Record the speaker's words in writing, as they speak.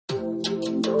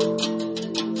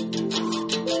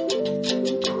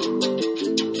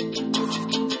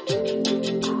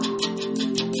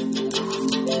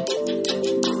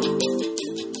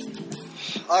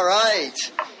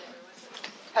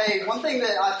one thing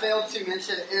that I failed to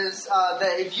mention is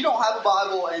that if you don't have a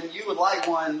Bible and you would like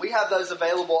one, we have those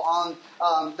available on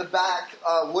the back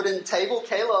wooden table.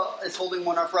 Kayla is holding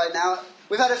one up right now.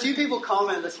 We've had a few people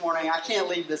comment this morning. I can't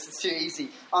leave this. It's too easy.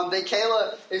 That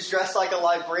Kayla is dressed like a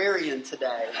librarian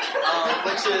today,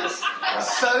 which is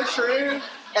so true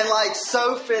and like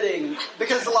so fitting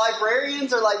because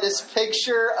librarians are like this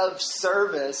picture of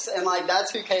service, and like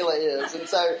that's who Kayla is. And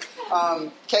so,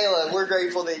 Kayla, we're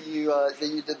grateful that you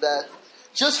did that.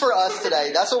 Just for us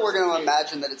today. That's what we're going to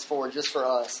imagine that it's for, just for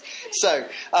us. So,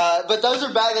 but those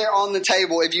are back there on the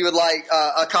table. If you would like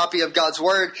a copy of God's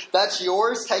Word, that's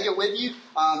yours. Take it with you.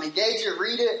 Engage it,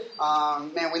 read it.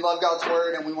 Man, we love God's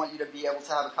Word, and we want you to be able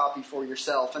to have a copy for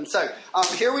yourself. And so,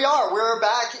 here we are. We're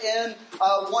back in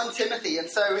 1 Timothy. And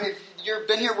so, if you've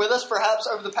been here with us perhaps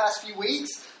over the past few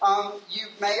weeks, you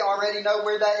may already know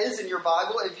where that is in your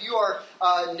Bible. If you are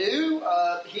new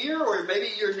here, or maybe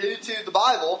you're new to the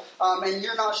Bible, and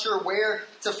you're not sure where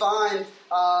to find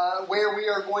where we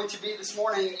are going to be this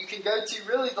morning, you can go to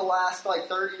really the last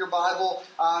third of your Bible.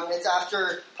 It's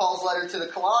after Paul's letter to the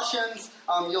Colossians.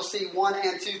 You'll see 1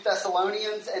 and 2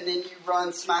 Thessalonians, and then you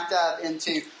run smack dab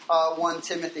into 1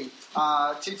 Timothy.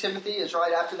 2 Timothy is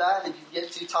right after that, and if you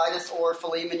get to Titus or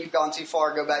Philemon, you've gone too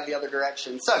far, go back the other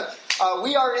direction. So,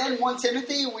 we are in 1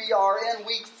 Timothy. We are in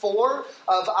week 4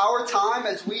 of our time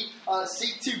as we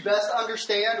seek to best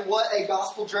understand what a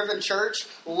gospel-driven church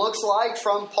looks like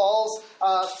from Paul's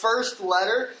first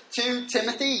letter to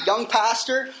Timothy, young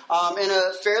pastor, in a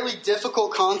fairly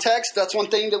difficult context. That's one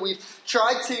thing that we've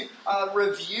tried to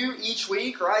review each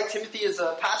week, right? Timothy is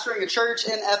pastoring a church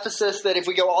in Ephesus that, if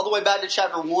we go all the way back to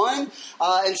chapter 1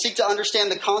 and seek to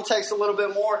understand the context a little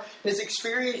bit more, is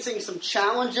experiencing some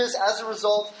challenges as a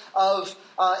result of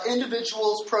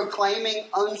individuals proclaiming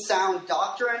unsound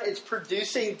doctrine. It's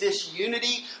producing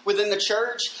disunity within the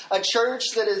church. A church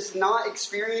that is not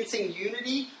experiencing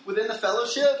unity within the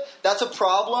fellowship, that's a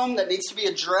problem that needs to be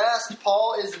addressed.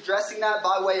 Paul is addressing that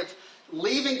by way of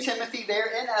leaving Timothy there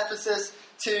in Ephesus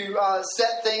to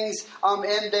set things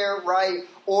in their right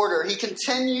order. He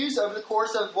continues over the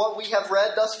course of what we have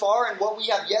read thus far and what we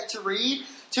have yet to read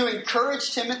to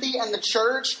encourage Timothy and the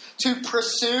church to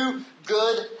pursue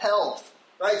good health.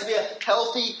 Right, to be a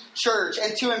healthy church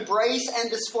and to embrace and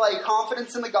display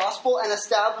confidence in the gospel and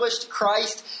established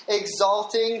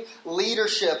Christ-exalting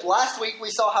leadership. Last week we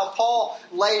saw how Paul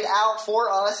laid out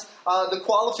for us the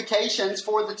qualifications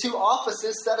for the 2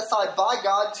 offices set aside by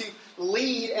God to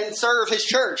lead and serve His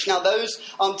church. Now those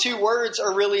 2 words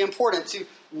are really important: to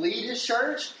lead His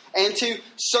church and to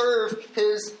serve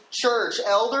His church.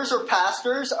 Elders or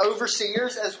pastors,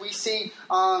 overseers, as we see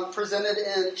presented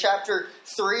in chapter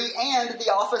 3, and the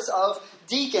office of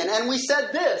deacon. And we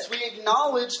said this, we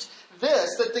acknowledged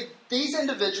this, that these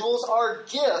individuals are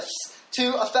gifts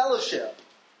to a fellowship.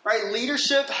 Right?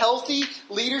 Leadership, healthy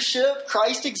leadership,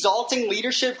 Christ-exalting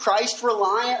leadership,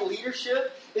 Christ-reliant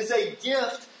leadership is a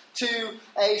gift to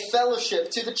a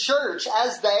fellowship, to the church,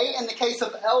 as they, in the case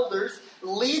of elders,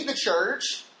 lead the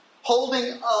church,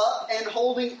 holding up and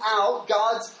holding out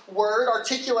God's Word,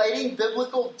 articulating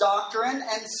biblical doctrine,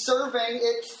 and serving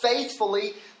it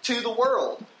faithfully to the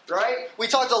world. Right? We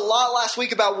talked a lot last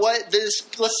week about what this,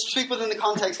 let's speak within the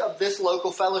context of this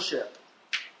local fellowship.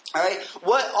 All right,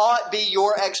 what ought be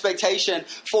your expectation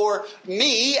for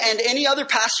me and any other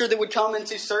pastor that would come in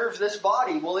to serve this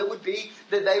body? Well, it would be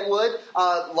that they would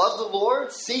love the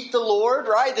Lord, seek the Lord,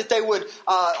 right? That they would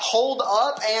hold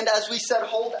up and, as we said,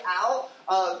 hold out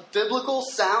biblical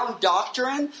sound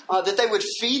doctrine, that they would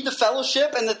feed the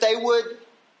fellowship, and that they would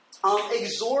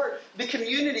exhort the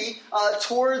community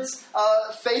towards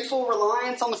faithful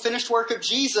reliance on the finished work of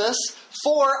Jesus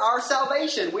for our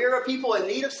salvation. We are a people in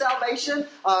need of salvation.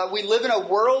 We live in a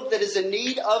world that is in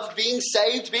need of being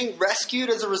saved, being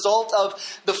rescued as a result of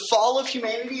the fall of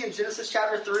humanity in Genesis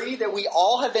chapter 3 that we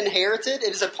all have inherited.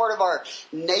 It is a part of our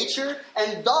nature.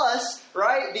 And thus,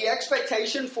 right, the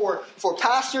expectation for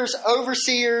pastors,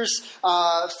 overseers,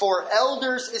 for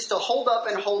elders is to hold up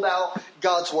and hold out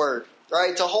God's Word.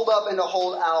 Right, to hold up and to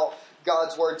hold out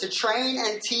God's Word, to train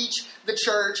and teach the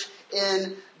church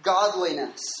in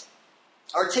godliness,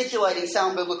 articulating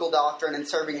sound biblical doctrine and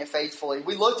serving it faithfully.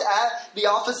 We looked at the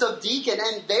office of deacon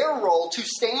and their role to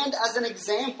stand as an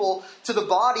example to the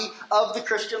body of the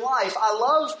Christian life. I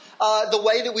love the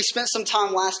way that we spent some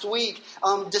time last week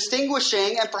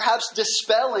distinguishing and perhaps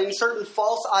dispelling certain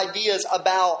false ideas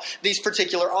about these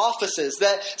particular offices.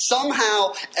 That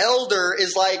somehow elder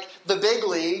is like the big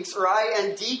leagues, right?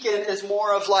 And deacon is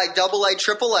more of like AA,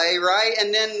 AAA, right?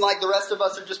 And then like the rest of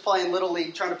us are just playing little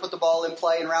league, trying to put the ball in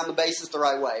play and around the bases the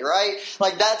right way, right?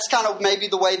 Like that's kind of maybe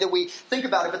the way that we think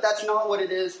about it, but that's not what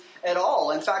it is at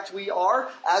all. In fact, we are,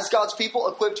 as God's people,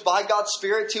 equipped by God's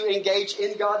Spirit to engage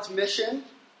in God's mission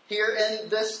here in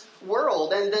this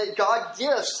world, and that God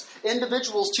gifts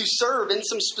individuals to serve in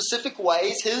some specific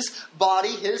ways, His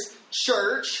body, His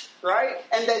church, right?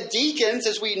 And that deacons,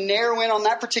 as we narrow in on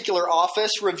that particular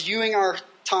office, reviewing our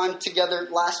time together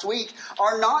last week,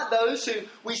 are not those who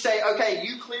we say, okay,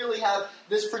 you clearly have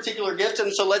this particular gift,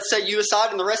 and so let's set you aside,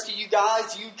 and the rest of you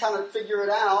guys, you kind of figure it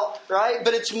out, right?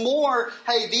 But it's more,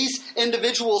 hey, these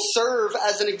individuals serve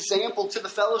as an example to the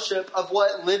fellowship of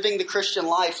what living the Christian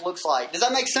life looks like. Does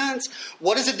that make sense?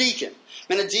 What is a deacon?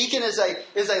 And a deacon is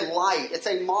a light. It's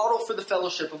a model for the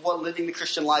fellowship of what living the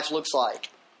Christian life looks like.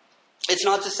 It's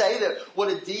not to say that what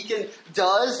a deacon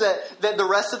does that the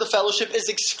rest of the fellowship is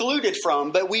excluded from,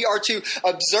 but we are to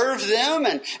observe them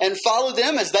and follow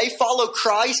them as they follow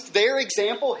Christ, their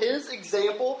example, His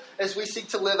example, as we seek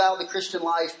to live out the Christian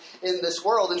life in this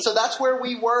world. And so that's where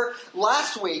we were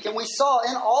last week. And we saw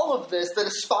in all of this that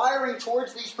aspiring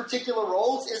towards these particular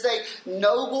roles is a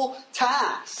noble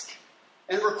task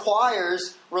and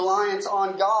requires reliance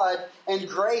on God and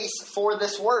grace for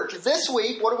this work. This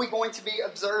week, what are we going to be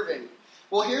observing?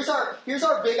 Well, here's our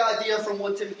big idea from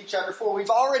 1 Timothy chapter 4. We've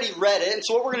already read it, and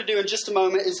so what we're going to do in just a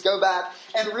moment is go back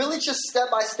and really just step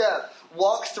by step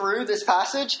walk through this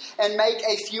passage and make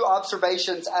a few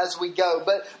observations as we go.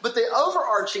 But the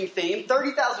overarching theme,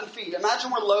 30,000 feet.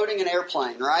 Imagine we're loading an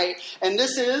airplane, right? And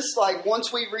this is like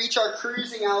once we reach our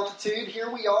cruising altitude, here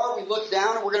we are, we look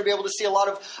down and we're going to be able to see a lot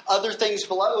of other things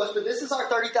below us, but this is our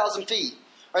 30,000 feet.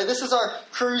 Right? This is our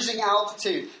cruising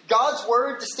altitude. God's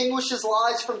word distinguishes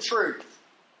lies from truth.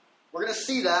 We're going to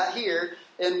see that here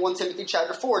in 1 Timothy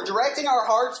chapter 4. Directing our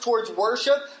hearts towards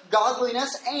worship,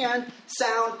 godliness, and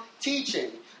sound teaching.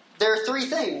 There are three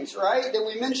things, right, that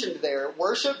we mentioned there.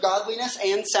 Worship, godliness,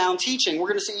 and sound teaching. We're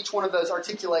going to see each one of those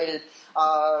articulated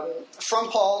from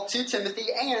Paul to Timothy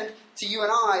and to you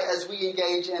and I as we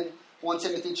engage in 1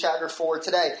 Timothy chapter 4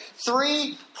 today.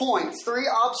 3 points, 3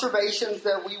 observations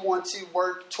that we want to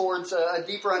work towards a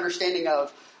deeper understanding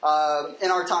of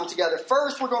in our time together.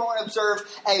 First, we're going to observe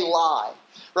a lie.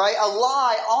 Right? A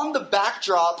lie on the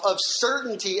backdrop of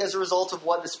certainty as a result of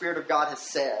what the Spirit of God has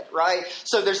said. Right?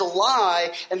 So there's a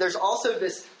lie, and there's also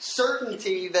this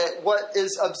certainty that what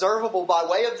is observable by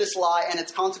way of this lie and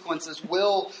its consequences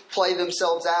will play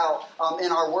themselves out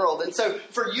in our world. And so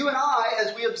for you and I,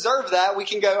 as we observe that, we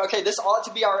can go, okay, this ought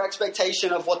to be our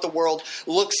expectation of what the world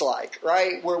looks like.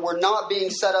 Right? We're not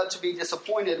being set up to be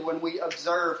disappointed when we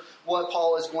observe what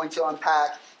Paul is going to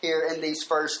unpack here in these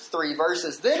first 3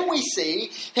 verses. Then we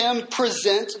see him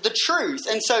present the truth.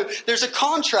 And so there's a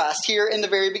contrast here in the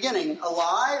very beginning. A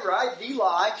lie, right? The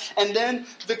lie. And then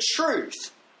the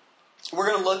truth. We're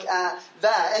going to look at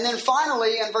that. And then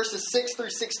finally, in verses 6 through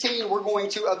 16, we're going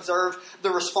to observe the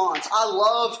response. I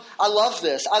love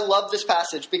this. I love this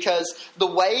passage because the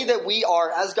way that we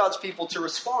are as God's people to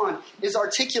respond is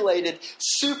articulated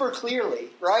super clearly,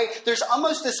 right? There's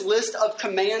almost this list of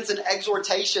commands and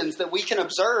exhortations that we can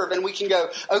observe, and we can go,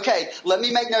 okay, let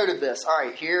me make note of this. All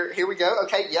right, here we go.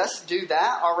 Okay, yes, do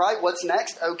that. All right, what's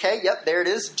next? Okay, yep, there it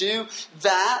is. Do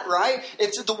that, right?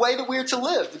 It's the way that we're to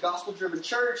live. The gospel-driven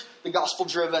church, the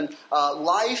gospel-driven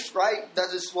life, right?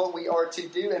 That is what we are to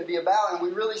do and be about. And we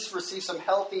really receive some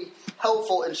healthy,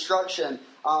 helpful instruction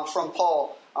from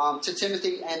Paul to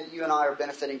Timothy, and you and I are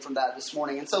benefiting from that this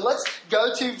morning. And so let's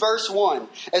go to verse 1.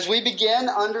 As we begin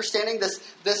understanding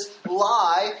this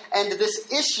lie and this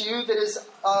issue that is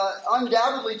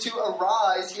undoubtedly to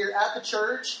arise here at the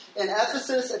church in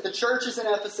Ephesus, at the churches in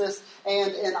Ephesus,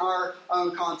 and in our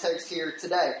own context here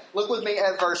today. Look with me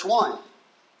at verse 1.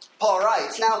 Paul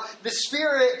writes, now the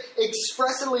Spirit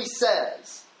expressly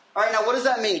says. All right, now what does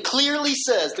that mean? Clearly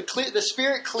says. The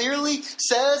Spirit clearly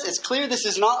says. It's clear this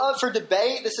is not up for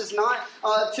debate. This is not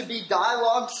to be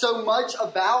dialogued so much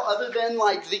about other than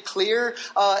like the clear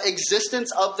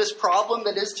existence of this problem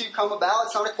that is to come about.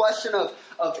 It's not a question of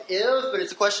if, but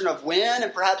it's a question of when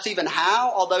and perhaps even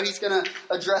how, although he's going to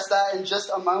address that in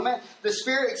just a moment. The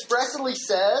Spirit expressly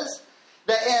says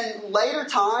that in later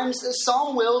times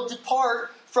some will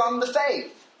depart from the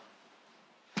faith.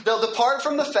 They'll depart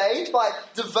from the faith by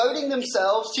devoting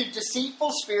themselves to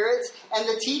deceitful spirits and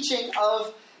the teaching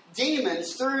of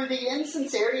demons through the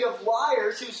insincerity of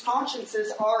liars whose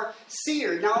consciences are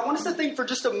seared. Now, I want us to think for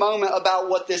just a moment about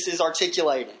what this is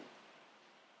articulating.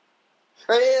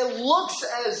 It looks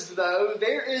as though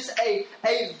there is a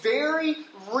very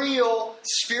real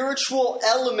spiritual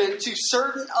element to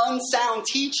certain unsound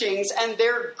teachings and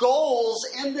their goals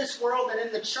in this world and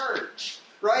in the church.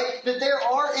 Right? That there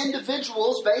are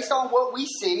individuals, based on what we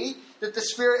see, that the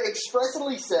Spirit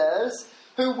expressly says,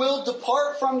 who will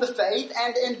depart from the faith,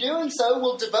 and in doing so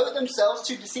will devote themselves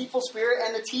to deceitful spirit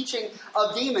and the teaching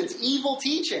of demons. Evil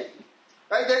teaching.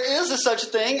 Right? There is a such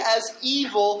thing as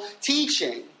evil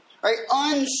teaching. Right?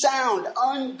 Unsound,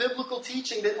 unbiblical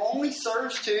teaching that only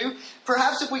serves to,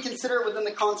 perhaps if we consider it within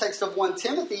the context of 1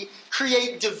 Timothy,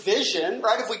 create division.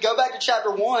 Right? If we go back to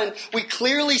chapter 1, we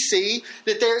clearly see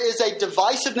that there is a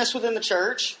divisiveness within the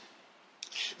church.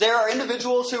 There are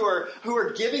individuals who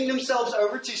are giving themselves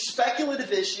over to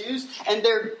speculative issues, and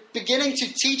they're beginning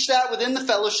to teach that within the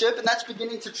fellowship, and that's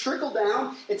beginning to trickle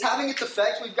down. It's having its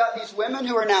effect. We've got these women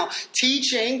who are now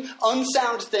teaching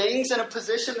unsound things in a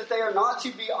position that they are not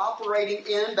to be operating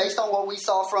in, based on what we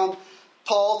saw from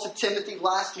Paul to Timothy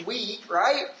last week,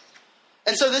 right?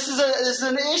 And so this is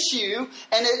an issue,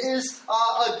 and it is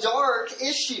a dark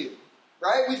issue.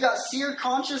 Right? We've got seared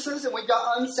consciousness and we've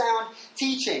got unsound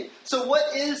teaching. So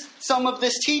what is some of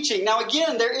this teaching? Now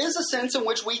again, there is a sense in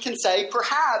which we can say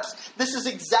perhaps this is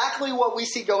exactly what we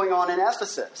see going on in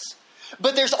Ephesus.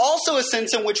 But there's also a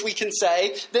sense in which we can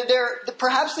say that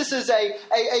perhaps this is a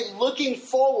looking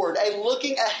forward, a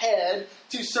looking ahead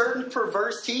to certain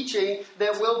perverse teaching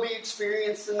that will be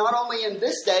experienced not only in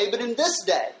this day, but in this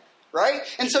day. Right?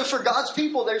 And so for God's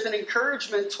people, there's an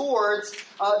encouragement towards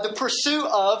the pursuit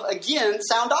of, again,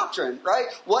 sound doctrine. Right?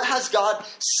 What has God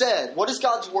said? What does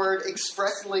God's word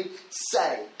expressly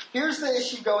say? Here's the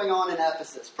issue going on in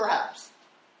Ephesus, perhaps.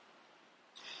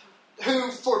 Who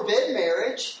forbid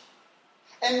marriage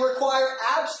and require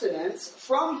abstinence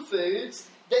from foods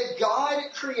that God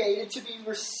created to be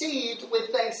received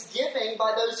with thanksgiving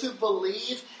by those who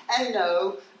believe and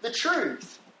know the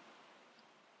truth.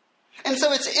 And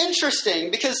so it's interesting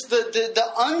because the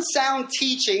unsound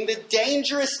teaching, the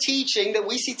dangerous teaching that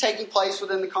we see taking place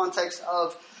within the context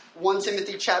of 1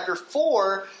 Timothy chapter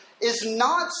 4 is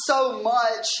not so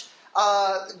much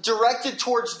directed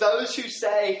towards those who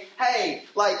say, hey,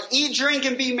 like, eat, drink,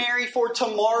 and be merry, for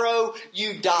tomorrow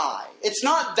you die. It's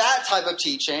not that type of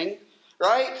teaching,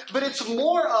 right? But it's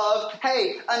more of,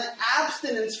 hey, an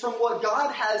abstinence from what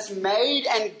God has made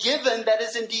and given that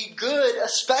is indeed good,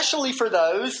 especially for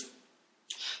those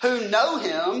who know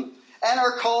Him and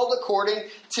are called according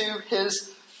to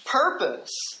His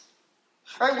purpose.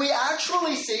 Right? We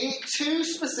actually see two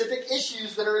specific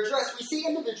issues that are addressed. We see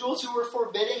individuals who are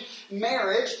forbidding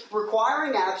marriage,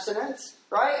 requiring abstinence,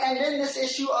 right? And then this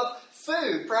issue of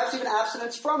food, perhaps even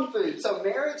abstinence from food. So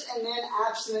marriage and then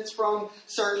abstinence from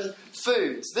certain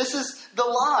foods. This is the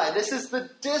lie. This is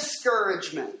the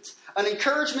discouragement. An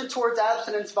encouragement towards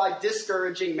abstinence by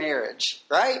discouraging marriage,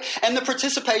 right? And the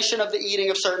participation of the eating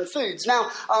of certain foods.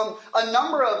 Now, a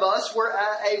number of us were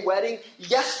at a wedding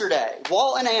yesterday.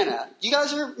 Walt and Anna, you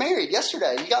guys are married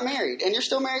yesterday. You got married, and you're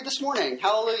still married this morning.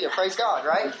 Hallelujah, praise God,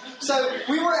 right? So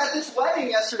we were at this wedding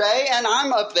yesterday, and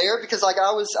I'm up there because I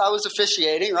was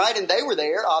officiating, right? And they were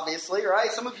there, obviously,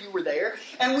 right? Some of you were there,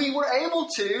 and we were able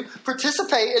to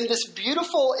participate in this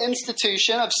beautiful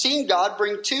institution of seeing God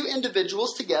bring two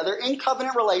individuals together in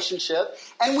covenant relationship,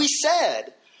 and we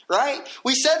said, right?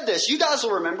 We said this. You guys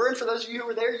will remember, and for those of you who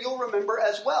were there, you'll remember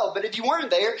as well. But if you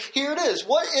weren't there, here it is.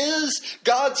 What is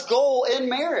God's goal in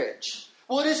marriage?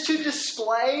 Well, it is to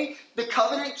display the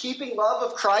covenant-keeping love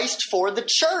of Christ for the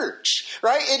church,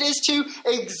 right? It is to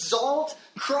exalt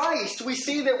Christ. We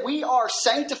see that we are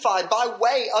sanctified by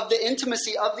way of the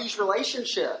intimacy of these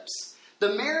relationships.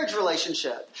 The marriage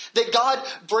relationship that God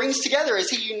brings together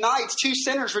as He unites two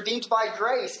sinners redeemed by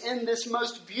grace in this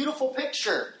most beautiful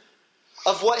picture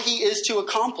of what He is to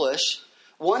accomplish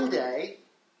one day,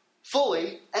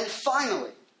 fully and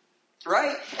finally.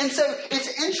 Right? And so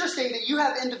it's interesting that you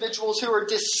have individuals who are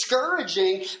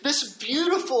discouraging this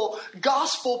beautiful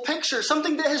gospel picture,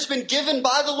 something that has been given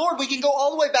by the Lord. We can go all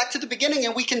the way back to the beginning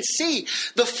and we can see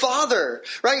the Father,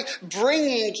 right,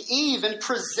 bringing Eve and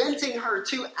presenting her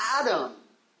to Adam.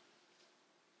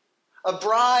 A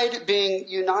bride being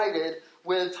united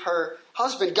with her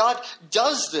husband. God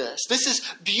does this. This is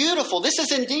beautiful. This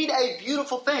is indeed a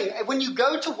beautiful thing. When you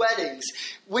go to weddings,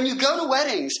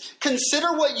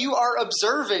 consider what you are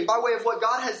observing by way of what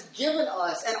God has given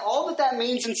us and all that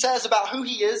means and says about who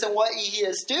He is and what He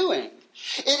is doing.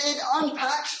 It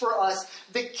unpacks for us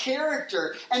the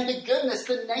character and the goodness,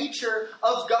 the nature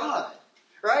of God.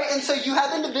 Right? And so you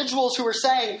have individuals who are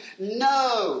saying,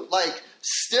 no, like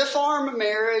stiff-arm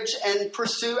marriage and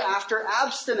pursue after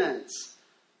abstinence.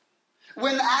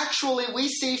 When actually we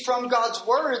see from God's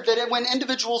word that when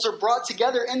individuals are brought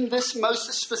together in this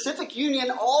most specific union,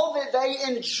 all that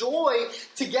they enjoy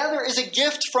together is a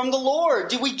gift from the Lord.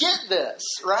 Do we get this,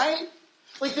 right?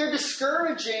 Like they're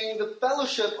discouraging the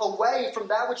fellowship away from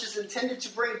that which is intended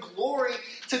to bring glory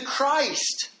to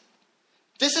Christ.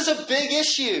 This is a big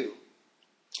issue.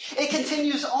 It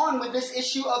continues on with this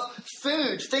issue of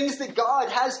food, things that God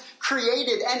has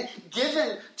created and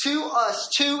given to us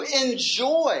to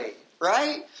enjoy,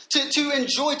 right? To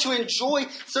enjoy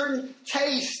certain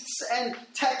tastes and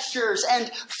textures and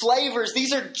flavors.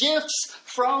 These are gifts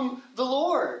from the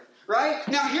Lord, right?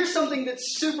 Now, here's something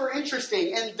that's super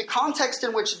interesting. In the context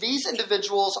in which these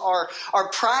individuals are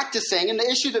practicing, and the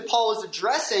issue that Paul is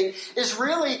addressing is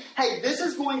really, hey, this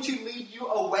is going to lead you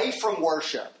away from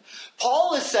worship.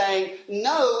 Paul is saying,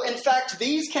 no, in fact,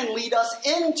 these can lead us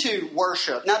into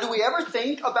worship. Now, do we ever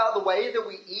think about the way that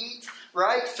we eat,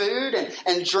 right, food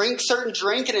and drink certain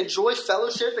drink and enjoy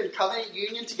fellowship and covenant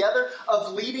union together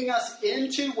of leading us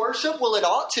into worship? Well, it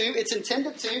ought to. It's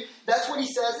intended to. That's what he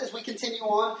says as we continue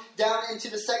on down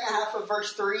into the second half of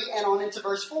verse 3 and on into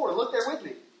verse 4. Look there with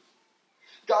me.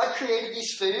 God created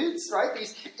these foods, right,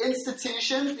 these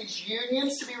institutions, these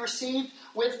unions to be received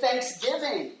with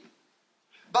thanksgiving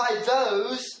by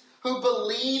those who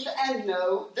believe and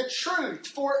know the truth.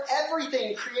 For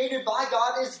everything created by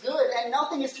God is good, and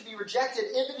nothing is to be rejected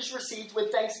if it is received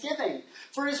with thanksgiving.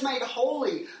 For it is made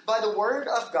holy by the word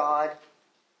of God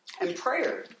and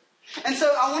prayer. And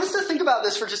so I want us to think about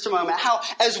this for just a moment, how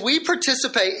as we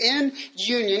participate in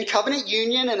union, covenant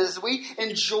union, and as we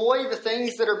enjoy the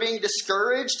things that are being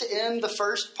discouraged in the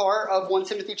first part of 1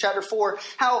 Timothy chapter 4,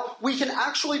 how we can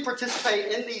actually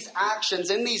participate in these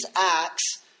actions, in these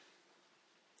acts,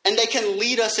 and they can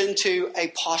lead us into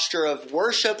a posture of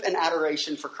worship and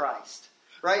adoration for Christ,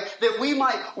 right? That we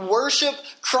might worship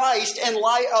Christ in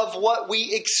light of what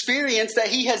we experience that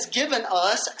he has given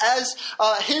us as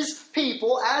his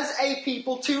people, as a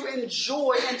people to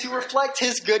enjoy and to reflect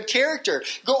his good character.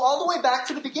 Go all the way back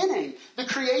to the beginning. The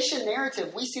creation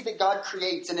narrative, we see that God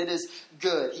creates and it is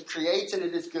good. He creates and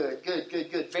it is good.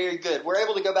 Good, very good. We're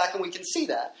able to go back and we can see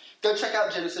that. Go check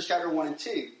out Genesis chapter 1 and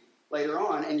 2. Later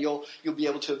on, and you'll be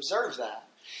able to observe that.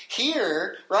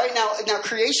 Here, right now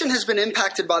creation has been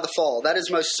impacted by the fall. That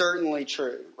is most certainly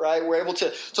true, right? We're able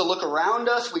to look around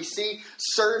us. We see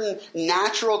certain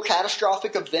natural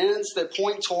catastrophic events that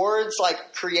point towards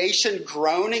like creation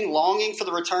groaning, longing for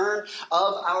the return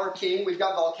of our King. We've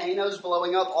got volcanoes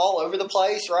blowing up all over the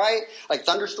place, right? Like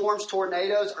thunderstorms,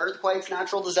 tornadoes, earthquakes,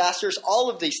 natural disasters. All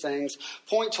of these things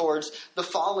point towards the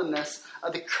fallenness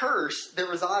of the curse that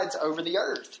resides over the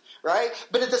earth. Right?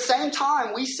 But at the same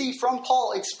time, we see from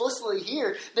Paul explicitly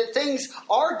here that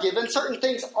certain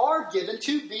things are given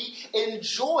to be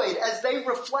enjoyed as they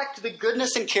reflect the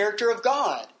goodness and character of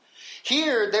God.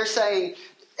 Here, they're saying,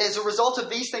 as a result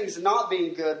of these things not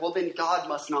being good, well, then God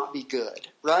must not be good,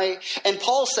 right? And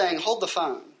Paul's saying, hold the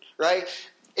phone, right?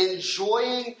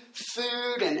 Enjoying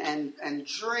food and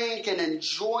drink and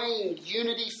enjoying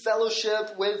unity,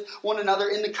 fellowship with one another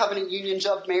in the covenant union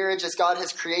of marriage as God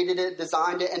has created it,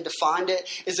 designed it, and defined it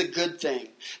is a good thing.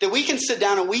 That we can sit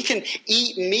down and we can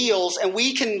eat meals and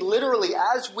we can literally,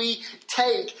 as we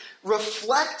take,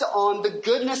 reflect on the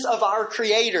goodness of our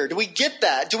Creator. Do we get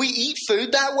that? Do we eat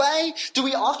food that way? Do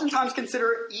we oftentimes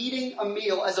consider eating a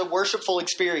meal as a worshipful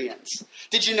experience?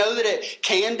 Did you know that it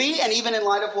can be, and even in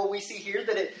light of what we see here,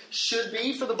 that it should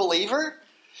be for the believer?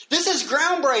 This is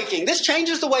groundbreaking. This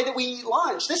changes the way that we eat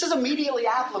lunch. This is immediately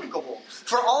applicable.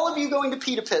 For all of you going to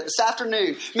Pita Pit this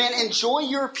afternoon, man, enjoy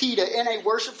your pita in a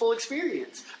worshipful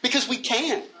experience. Because we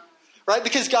can. Right?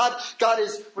 Because God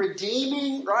is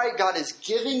redeeming, right? God is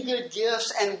giving good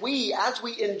gifts, and we, as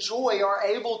we enjoy, are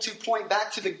able to point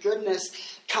back to the goodness,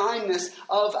 kindness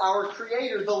of our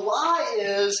Creator. The lie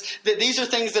is that these are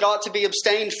things that ought to be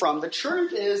abstained from. The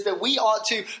truth is that we ought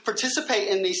to participate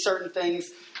in these certain things,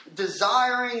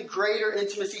 desiring greater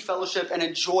intimacy, fellowship, and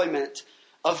enjoyment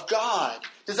of God.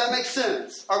 Does that make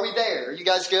sense? Are we there? Are you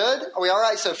guys good? Are we all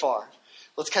right so far?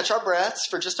 Let's catch our breaths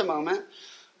for just a moment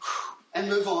and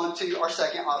move on to our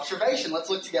second observation. Let's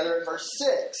look together at verse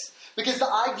 6, because the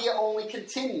idea only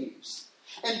continues.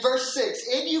 In verse 6,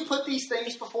 if you put these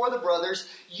things before the brothers,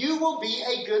 you will be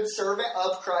a good servant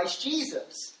of Christ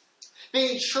Jesus,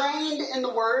 being trained in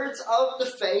the words of the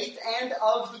faith and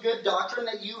of the good doctrine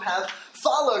that you have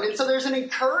followed. And so there's an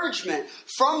encouragement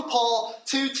from Paul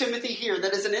to Timothy here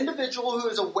that as an individual who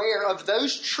is aware of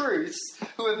those truths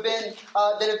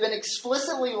that have been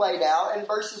explicitly laid out in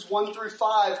verses 1 through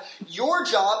 5, your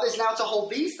job is now to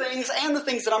hold these things and the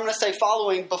things that I'm going to say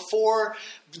following before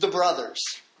the brothers.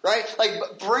 Right?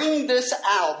 Like, bring this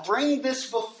out. Bring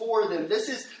this before them. This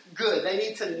is good. They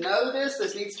need to know this.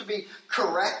 This needs to be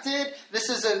corrected. This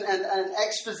is an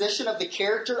exposition of the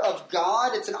character of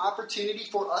God. It's an opportunity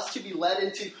for us to be led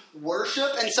into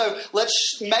worship. And so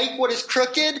let's make what is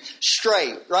crooked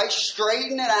straight. Right?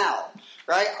 Straighten it out.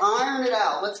 right? Iron it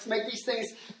out. Let's make these things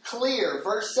clear.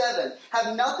 Verse 7,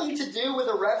 have nothing to do with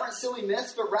irreverent, silly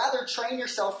myths, but rather train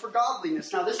yourself for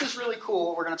godliness. Now, this is really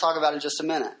cool. We're going to talk about it in just a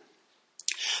minute.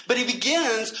 But he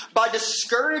begins by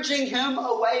discouraging him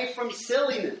away from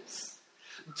silliness.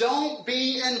 Don't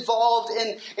be involved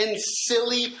in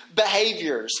silly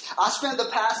behaviors. I spent the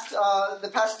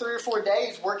past 3 or 4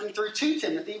 days working through 2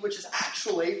 Timothy, which is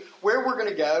actually where we're going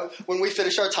to go when we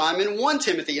finish our time in 1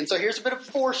 Timothy. And so here's a bit of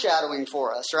foreshadowing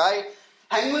for us, right?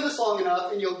 Hang with us long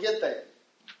enough and you'll get there.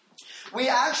 We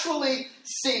actually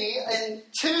see in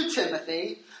 2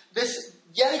 Timothy this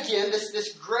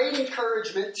great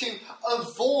encouragement to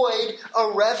avoid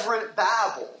irreverent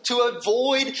babble, to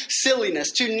avoid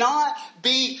silliness, to not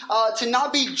be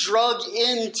drugged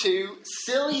into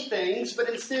silly things, but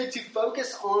instead to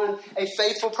focus on a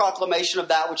faithful proclamation of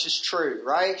that which is true,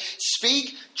 right?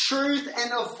 Speak truth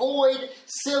and avoid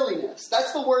silliness.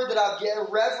 That's the word that I get,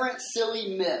 irreverent,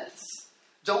 silly myths.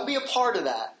 Don't be a part of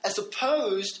that. As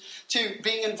opposed to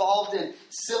being involved in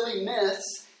silly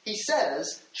myths, he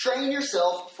says, train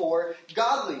yourself for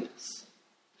godliness.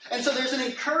 And so there's an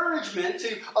encouragement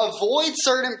to avoid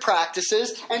certain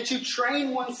practices and to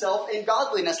train oneself in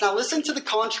godliness. Now listen to the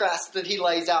contrast that he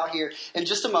lays out here in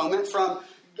just a moment from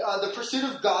the pursuit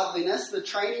of godliness, the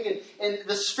training in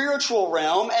the spiritual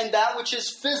realm, and that which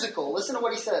is physical. Listen to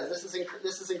what he says. This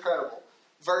is incredible.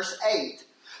 Verse 8.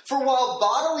 For while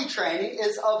bodily training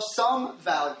is of some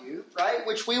value, right,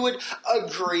 which we would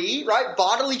agree, right,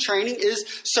 bodily training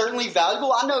is certainly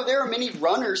valuable. I know there are many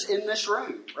runners in this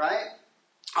room, right?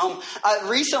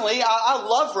 Recently, I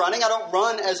love running. I don't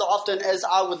run as often as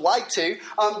I would like to,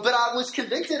 but I was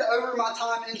convicted over my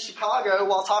time in Chicago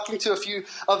while talking to a few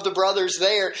of the brothers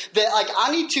there that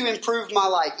I need to improve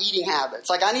my eating habits.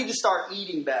 I need to start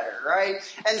eating better, right?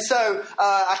 And so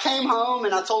I came home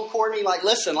and I told Courtney,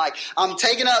 listen, I'm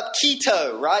taking up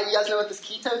keto, right? You guys know what this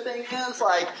keto thing is?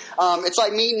 It's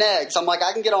like meat and eggs. I'm I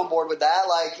can get on board with that.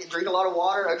 Drink a lot of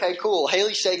water. Okay, cool.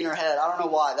 Haley's shaking her head. I don't know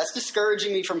why. That's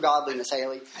discouraging me from godliness,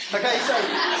 Haley. Okay, so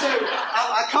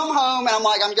I come home and I'm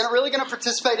I'm really going to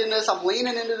participate in this. I'm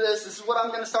leaning into this. This is what I'm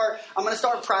going to start. I'm going to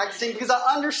start practicing because I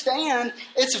understand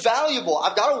it's valuable.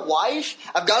 I've got a wife.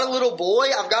 I've got a little boy.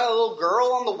 I've got a little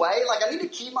girl on the way. I need to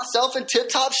keep myself in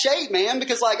tip-top shape, man,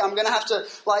 because I'm going to have to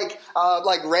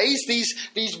raise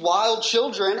these wild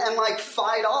children and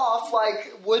fight off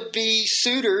would-be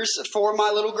suitors for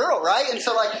my little girl, right? And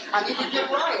so I need to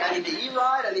get right. I need to eat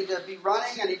right. I need to be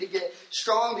running. I need to get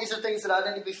strong. These are things that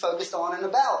I need to be focused on and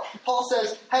about. Paul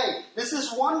says, hey, this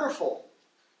is wonderful.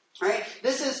 Right?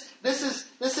 This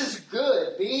is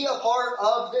good. Be a part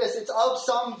of this. It's of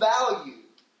some value.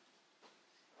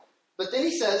 But then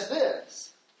he says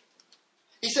this.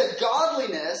 He said,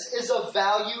 godliness is of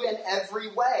value in every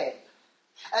way,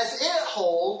 as it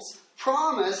holds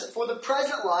promise for the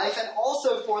present life and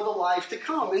also for the life to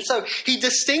come. And so he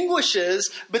distinguishes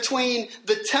between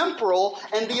the temporal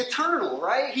and the eternal,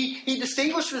 right? He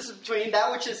distinguishes between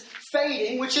that which is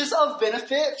fading, which is of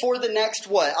benefit for the next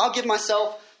what? I'll give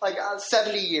myself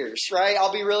 70 years, right?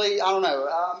 I'll be really, I don't know,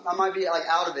 I might be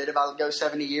out of it if I go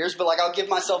 70 years, but I'll give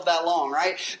myself that long,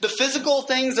 right? The physical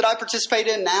things that I participate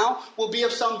in now will be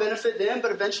of some benefit then,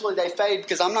 but eventually they fade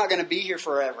because I'm not going to be here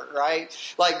forever, right?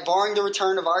 Barring the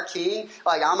return of our King,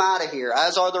 I'm out of here,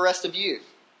 as are the rest of you.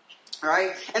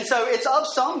 Right? And so it's of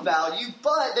some value,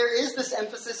 but there is this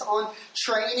emphasis on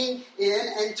training in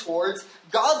and towards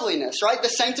godliness, right? The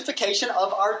sanctification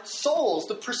of our souls,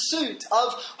 the pursuit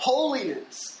of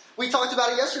holiness. We talked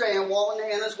about it yesterday in Walt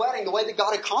and Anna's wedding, the way that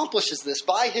God accomplishes this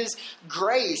by His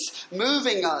grace,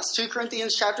 moving us, 2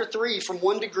 Corinthians chapter 3, from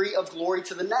one degree of glory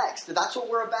to the next. And that's what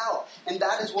we're about, and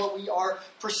that is what we are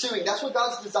pursuing. That's what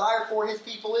God's desire for His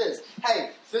people is.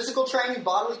 Hey, physical training,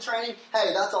 bodily training,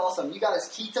 hey, that's awesome. You guys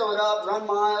keto it up, run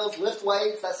miles, lift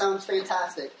weights, that sounds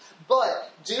fantastic.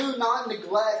 But do not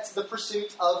neglect the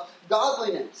pursuit of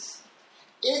godliness.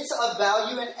 It's of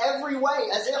value in every way,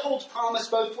 as it holds promise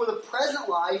both for the present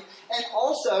life and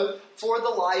also for the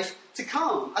life to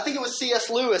come. I think it was C.S.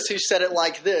 Lewis who said it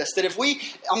like this, that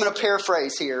I'm going to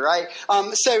paraphrase here, right?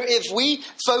 So if we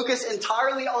focus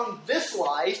entirely on this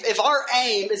life, if our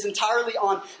aim is entirely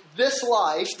on this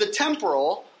life, the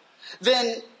temporal,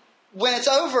 then when it's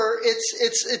over,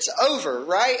 it's over,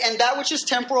 right? And that which is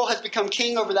temporal has become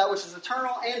king over that which is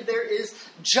eternal, and there is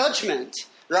judgment.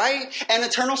 Right? And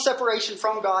eternal separation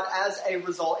from God as a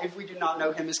result if we do not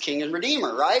know Him as King and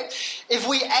Redeemer, right? If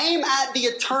we aim at the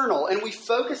eternal and we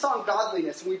focus on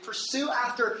godliness and we pursue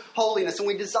after holiness and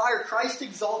we desire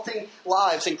Christ-exalting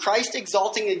lives and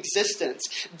Christ-exalting existence,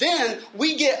 then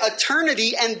we get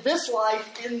eternity and this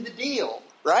life in the deal.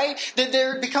 right? That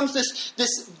there becomes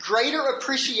this greater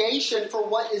appreciation for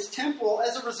what is temporal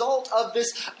as a result of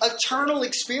this eternal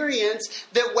experience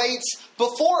that waits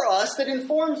before us that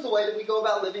informs the way that we go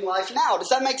about living life now. Does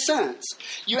that make sense?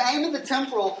 You aim at the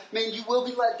temporal, man, you will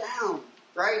be let down,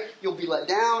 right? You'll be let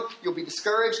down, you'll be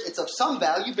discouraged. It's of some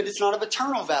value, but it's not of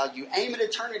eternal value. Aim at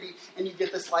eternity, and you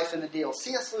get this life in the deal.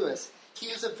 C.S. Lewis, he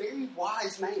is a very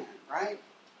wise man, right?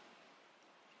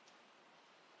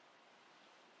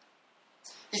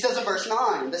 He says in verse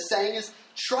 9, the saying is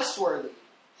trustworthy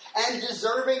and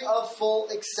deserving of full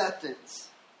acceptance.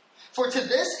 For to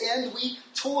this end we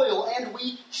toil and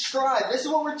we strive. This is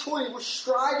what we're toiling. We're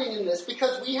striving in this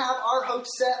because we have our hope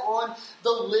set on the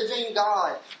living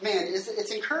God. Man,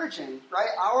 it's encouraging, right?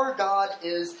 Our God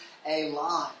is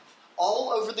alive.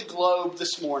 All over the globe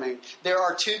this morning, there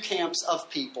are two camps of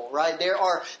people, right?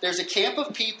 There's a camp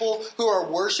of people who are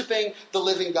worshiping the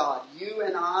living God. You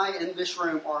and I in this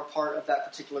room are a part of that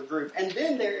particular group. And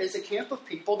then there is a camp of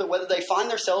people that, whether they find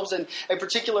themselves in a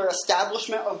particular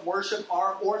establishment of worship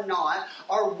or not,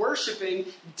 are worshiping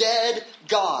dead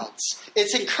gods.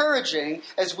 It's encouraging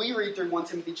as we read through 1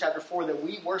 Timothy chapter 4 that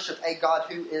we worship a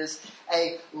God who is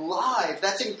alive.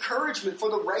 That's encouragement for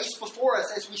the race before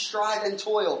us as we strive and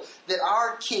toil, that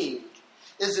our King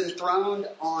is enthroned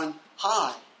on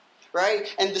high,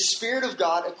 right? And the Spirit of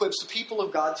God equips the people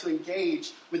of God to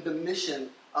engage with the mission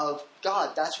of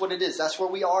God. That's what it is. That's where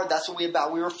we are. That's what we're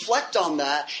about. We reflect on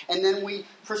that, and then we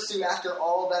pursue after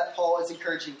all that Paul is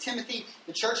encouraging Timothy,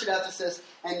 the church at Ephesus,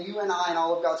 and you and I and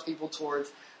all of God's people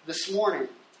towards this morning.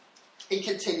 He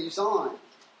continues on.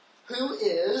 Who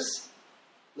is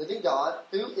living God,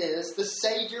 who is the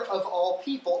Savior of all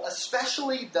people,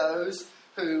 especially those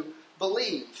who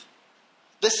believe.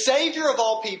 The Savior of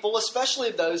all people,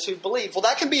 especially those who believe. Well,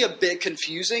 that can be a bit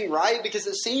confusing, right? Because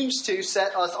it seems to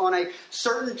set us on a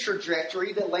certain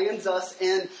trajectory that lands us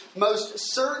in most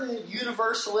certain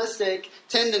universalistic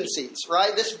tendencies,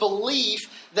 right? This belief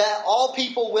that all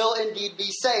people will indeed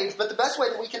be saved. But the best way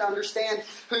that we can understand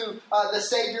who the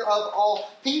Savior of all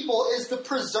people is the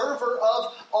preserver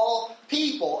of all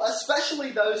people,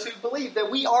 especially those who believe that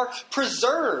we are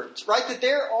preserved, right? That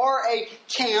there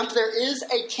is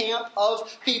a camp of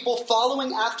people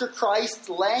following after Christ,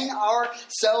 laying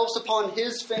ourselves upon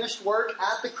His finished work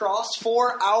at the cross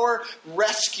for our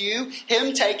rescue,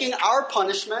 Him taking our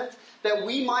punishment, that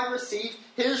we might receive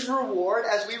His reward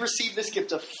as we receive this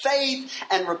gift of faith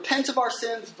and repent of our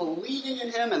sins, believing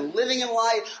in Him and living in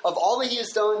light of all that He has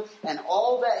done and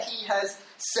all that He has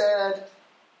said.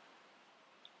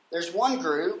 There's one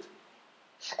group,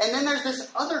 and then there's this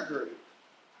other group.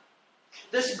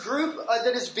 This group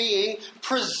that is being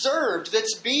preserved,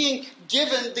 that's being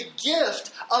given the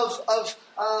gift of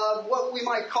what we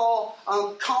might call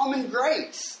common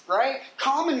grace, right?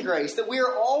 Common grace, that we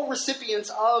are all recipients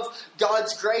of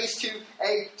God's grace to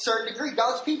a certain degree.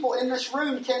 God's people in this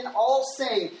room can all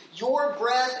sing, "Your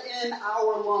breath in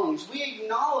our lungs." We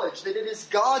acknowledge that it is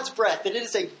God's breath, that it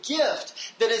is a gift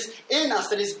that is in us,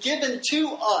 that is given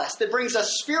to us, that brings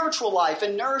us spiritual life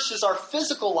and nourishes our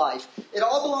physical life. It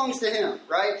all belongs to Him,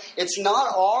 right? It's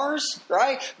not ours,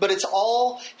 right? But it's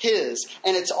all His,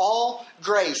 and it's all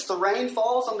grace. The rain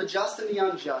falls on the just and the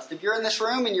unjust. If you're in this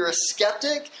room and you're a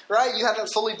skeptic, right, you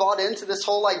haven't fully bought into this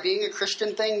whole being a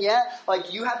Christian thing yet,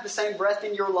 you have the same breath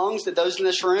in your lungs that those in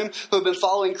this room who have been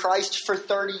following Christ for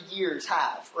 30 years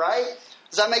have, right?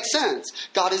 Does that make sense?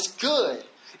 God is good,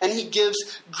 and He gives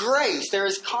grace. There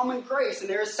is common grace, and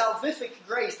there is salvific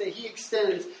grace that He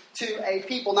extends to a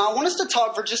people. Now, I want us to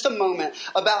talk for just a moment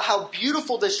about how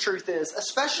beautiful this truth is,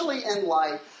 especially in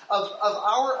light of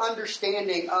our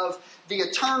understanding of the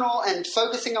eternal and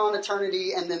focusing on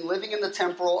eternity and then living in the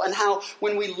temporal, and how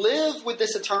when we live with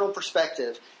this eternal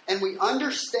perspective and we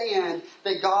understand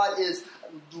that God is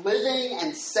living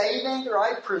and saving,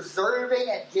 right, preserving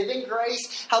and giving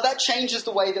grace, how that changes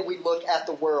the way that we look at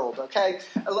the world, okay?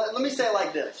 Let me say it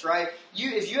like this, right?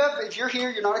 If you're here,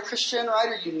 you're not a Christian, right,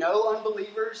 or you know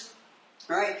unbelievers,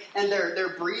 right, and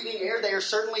they're breathing air, they are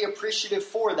certainly appreciative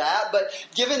for that, but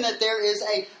given that there is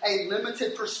a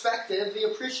limited perspective, the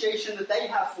appreciation that they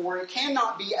have for it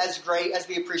cannot be as great as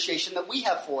the appreciation that we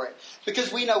have for it,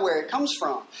 because we know where it comes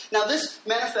from. Now, this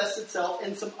manifests itself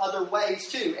in some other ways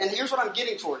too, and here's what I'm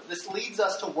getting toward. This leads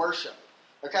us to worship.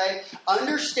 Okay?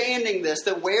 Understanding this,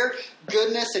 that where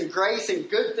goodness and grace and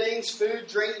good things, food,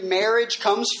 drink, marriage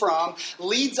comes from,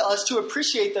 leads us to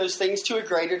appreciate those things to a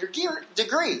greater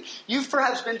degree. You've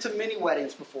perhaps been to many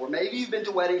weddings before. Maybe you've been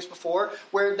to weddings before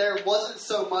where there wasn't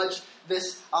so much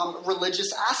this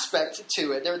religious aspect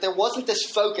to it. There wasn't this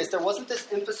focus. There wasn't this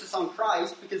emphasis on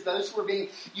Christ, because those who were being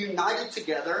united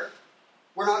together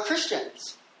were not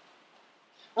Christians.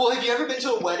 Well, have you ever been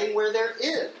to a wedding where there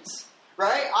is?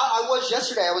 Right? I was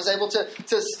yesterday. I was able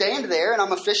to stand there, and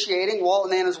I'm officiating Walt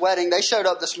and Anna's wedding. They showed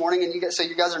up this morning, and you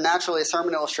guys are naturally a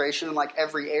sermon illustration in like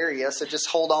every area. So just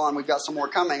hold on, we've got some more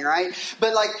coming, right?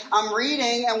 But like I'm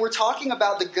reading, and we're talking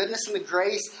about the goodness and the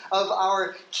grace of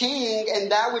our King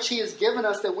and that which He has given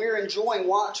us that we're enjoying.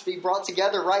 Watch be brought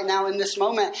together right now in this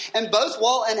moment, and both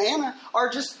Walt and Anna are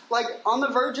just like on the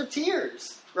verge of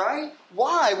tears. Right?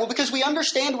 Why? Well, because we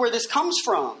understand where this comes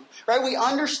from. Right? We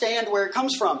understand where it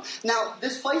comes from. Now,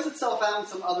 this plays itself out in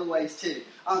some other ways too.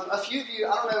 A few of you,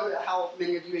 I don't know how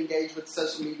many of you engage with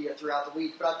social media throughout the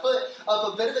week, but I put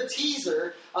up a bit of a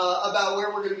teaser about where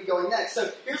we're going to be going next. So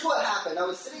here's what happened. I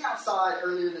was sitting outside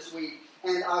earlier this week,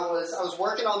 and I was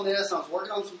working on this, and I was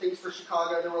working on some things for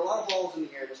Chicago. There were a lot of balls in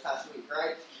the air this past week,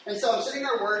 right? And so I'm sitting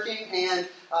there working, and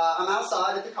I'm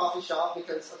outside at the coffee shop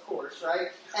because, of course, right?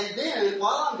 And then,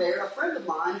 while I'm there, a friend of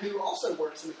mine who also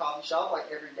works in the coffee shop, like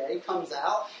every day, comes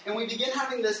out, and we begin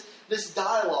having this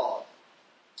dialogue.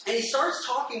 And he starts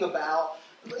talking about,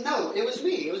 no, it was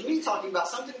me. It was me talking about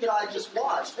something that I just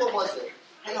watched. What was it?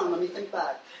 Hang on, let me think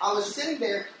back. I was sitting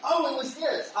there. Oh, it was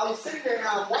this. I was sitting there, and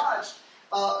I watched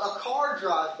a car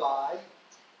drive by.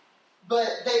 But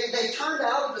they turned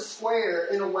out of the square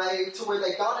in a way to where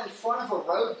they got in front of a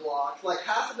roadblock. Like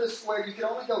half of the square, you could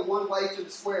only go one way through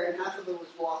the square, and half of it was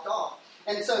blocked off.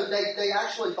 And so they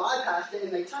actually bypassed it,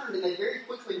 and they turned, and they very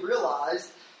quickly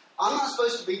realized, I'm not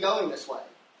supposed to be going this way.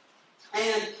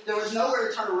 And there was nowhere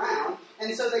to turn around,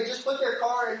 and so they just put their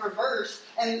car in reverse,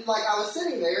 and like I was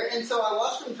sitting there, and so I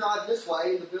watched them drive this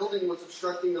way, and the building was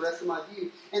obstructing the rest of my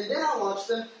view, and then I watched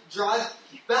them drive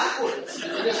backwards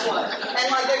this way.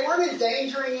 And like they weren't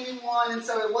endangering anyone, and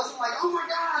so it wasn't like, oh my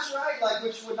gosh, right? Like,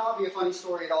 which would not be a funny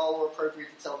story at all or appropriate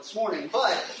to tell this morning.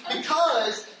 But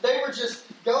because they were just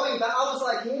going back, I was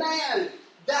like, man,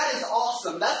 that is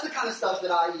awesome. That's the kind of stuff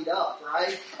that I eat up, right?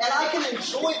 And I can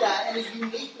enjoy that in a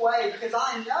unique way because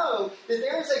I know that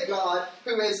there is a God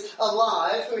who is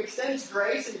alive, who extends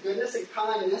grace and goodness and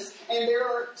kindness, and there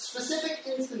are specific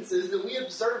instances that we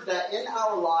observe that in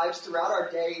our lives throughout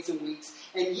our days and weeks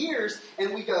and years,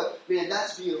 and we go, man,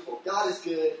 that's beautiful. God is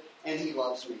good, and He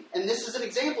loves me. And this is an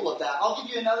example of that. I'll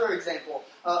give you another example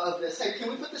of this. Hey, can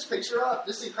we put this picture up?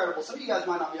 This is incredible. Some of you guys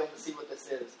might not be able to see what this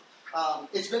is.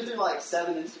 It's been through like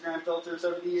 7 Instagram filters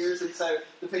over the years, and so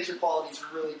the picture quality is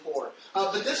really poor.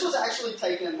 But this was actually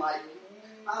taken like,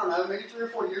 I don't know, maybe 3 or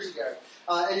 4 years ago.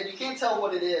 And if you can't tell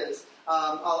what it is,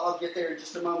 I'll get there in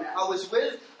just a moment. I was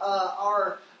with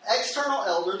our external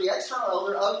elder, the external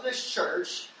elder of this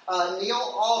church, Neil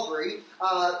Aubrey,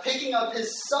 picking up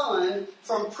his son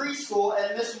from preschool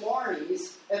at Miss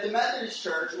Marnie's at the Methodist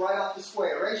Church right off the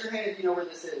square. Raise your hand if you know where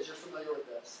this is. You're familiar with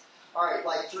this. All right,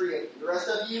 like 3 of you. The rest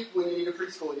of you, when you need a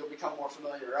preschool, you'll become more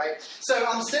familiar, right? So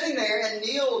I'm sitting there, and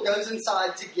Neil goes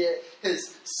inside to get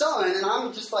his son, and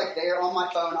I'm just like there on my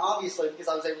phone, obviously, because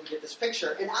I was able to get this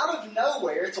picture. And out of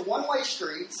nowhere, it's a one-way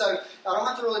street, so I don't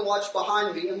have to really watch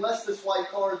behind me, unless this white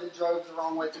car that drove the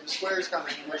wrong way through the square is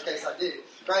coming, in which case I do,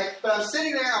 right? But I'm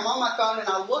sitting there, I'm on my phone, and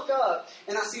I look up,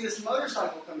 and I see this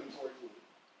motorcycle coming towards me.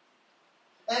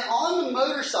 And on the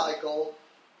motorcycle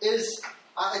is...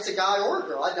 it's a guy or a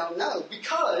girl, I don't know,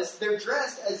 because they're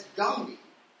dressed as Gumby.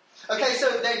 Okay, so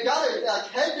they've got like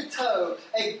head to toe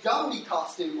a Gumby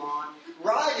costume on,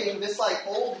 riding this like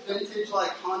old vintage like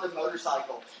Honda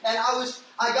motorcycle. And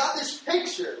I got this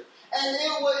picture, and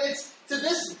it's to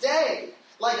this day,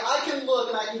 like I can look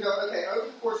and I can go, okay, over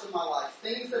the course of my life,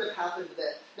 things that have happened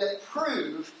that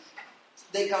prove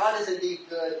that God is indeed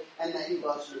good and that He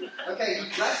loves me. Okay,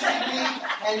 He rescued me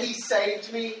and He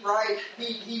saved me, right?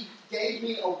 He gave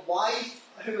me a wife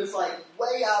who is like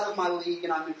way out of my league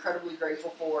and I'm incredibly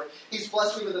grateful for. He's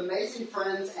blessed me with amazing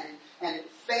friends and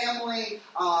family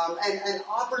and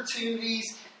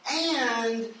opportunities.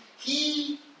 And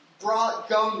He brought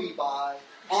Gumby by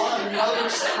on a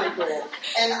motorcycle.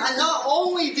 And not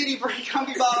only did He bring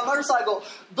Gumby by on a motorcycle,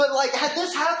 but like had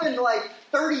this happened like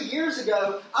 30 years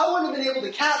ago, I wouldn't have been able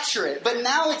to capture it. But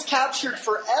now it's captured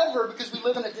forever because we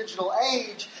live in a digital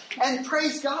age. And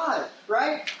praise God,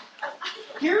 right?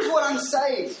 Here's what I'm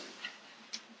saying.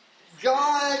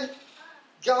 God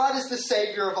is the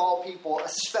Savior of all people,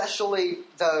 especially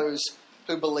those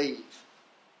who believe.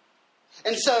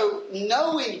 And so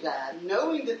knowing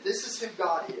that this is who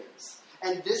God is,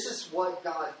 and this is what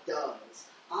God does,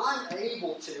 I'm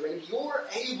able to, and you're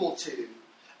able to,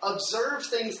 observe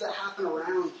things that happen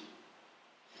around you.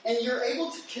 And you're able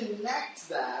to connect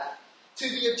that to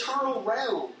the eternal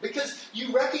realm because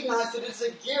you recognize that it's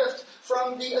a gift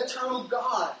from the eternal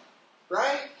God.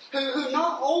 right? Who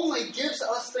not only gives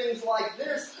us things like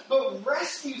this, but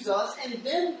rescues us and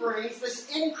then brings this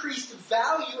increased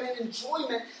value and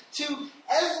enjoyment to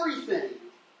everything,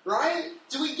 right?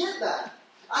 Do we get that?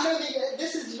 I know that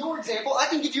this is your example. I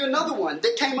can give you another one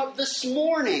that came up this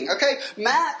morning, okay?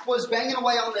 Mac was banging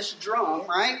away on this drum,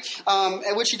 right?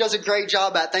 Which he does a great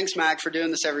job at. Thanks, Mac, for doing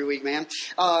this every week, man.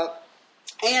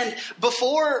 And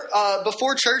before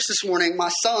church this morning, my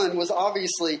son was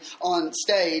obviously on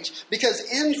stage because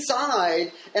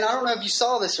inside, and I don't know if you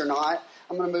saw this or not,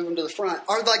 I'm going to move him to the front,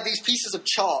 are like these pieces of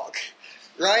chalk,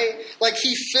 right? Like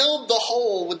he filled the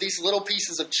hole with these little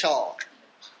pieces of chalk.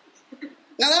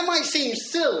 Now that might seem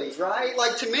silly, right?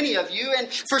 Like to many of you, and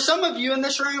for some of you in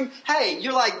this room, hey,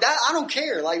 you're like, that. I don't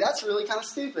care. Like that's really kind of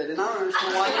stupid, and I don't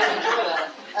understand why you don't enjoy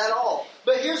that at all.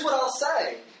 But here's what I'll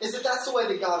say, is that that's the way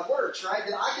that God works, right?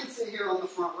 That I can sit here on the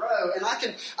front row, and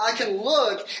I can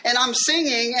look, and I'm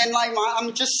singing, and like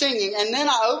I'm just singing, and then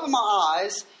I open my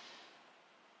eyes,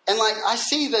 and like I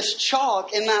see this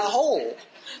chalk in that hole.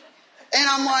 And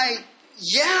I'm like,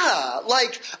 yeah,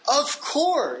 like, of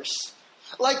course.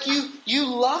 Like you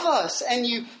love us and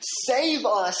you save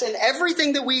us, and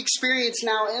everything that we experience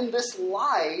now in this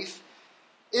life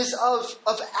is of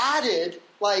added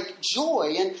like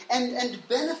joy and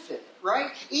benefit,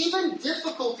 right? Even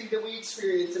difficulty that we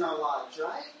experience in our lives,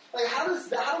 right? Like how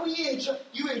do we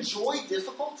enjoy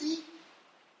difficulty?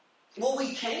 Well,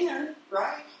 we can,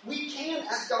 right? We can,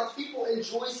 as God's people,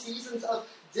 enjoy seasons of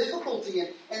difficulty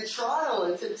and trial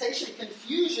and temptation and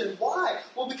confusion. Why?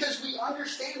 Well, because we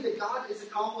understand that God is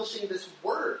accomplishing this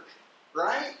work,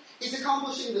 right? He's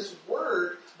accomplishing this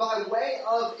work by way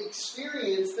of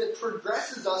experience that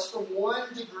progresses us from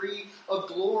one degree of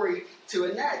glory to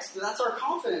a next. And that's our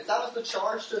confidence. That was the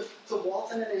charge to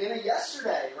Walton and Anna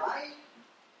yesterday, right?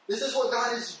 This is what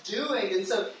God is doing. And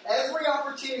so every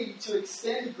opportunity to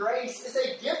extend grace is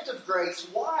a gift of grace.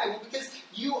 Why? Well, because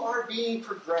you are being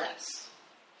progressed.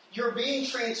 You're being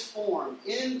transformed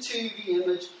into the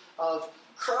image of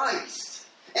Christ.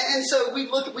 And so we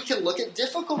can look at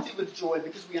difficulty with joy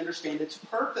because we understand its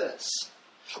purpose.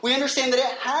 We understand that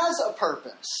it has a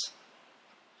purpose.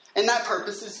 And that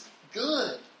purpose is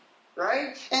good.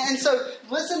 Right? And so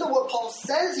listen to what Paul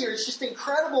says here. It's just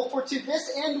incredible. For to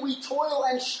this end we toil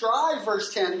and strive,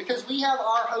 verse 10, because we have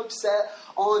our hope set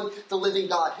on the living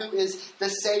God, who is the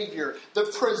Savior, the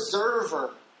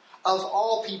preserver of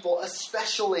all people,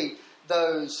 especially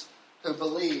those who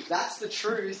believe. That's the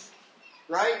truth,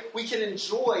 right? We can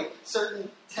enjoy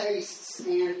certain tastes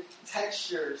and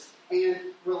textures and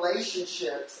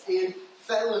relationships and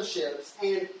fellowships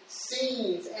and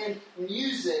scenes and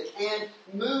music and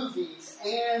movies,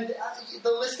 and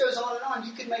the list goes on and on.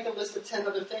 You could make a list of 10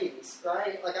 other things,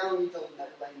 right? Like I don't need to lay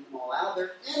them all out.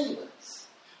 They're endless.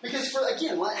 Because like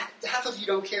half of you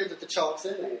don't care that the chalk's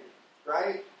in there,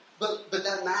 right? But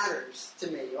that matters to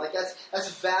me. Like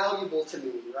that's valuable to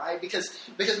me, right? Because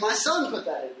my son put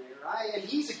that in there, right? And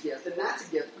he's a gift, and that's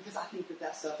a gift because I think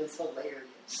that stuff is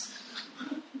hilarious.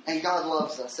 And God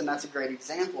loves us, and that's a great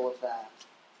example of that.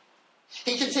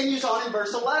 He continues on in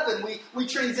verse 11. We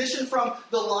transition from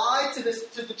the lie to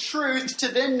the truth to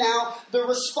then now the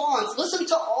response. Listen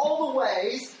to all the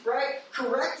ways, right?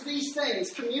 Correct these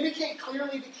things. Communicate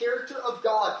clearly the character of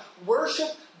God.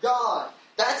 Worship God.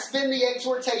 That's been the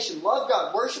exhortation. Love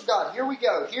God. Worship God. Here we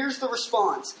go. Here's the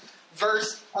response.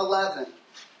 Verse 11.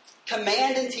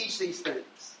 Command and teach these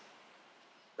things.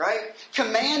 Right?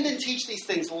 Command and teach these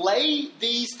things. Lay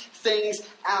these things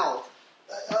out.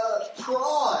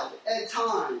 Prod at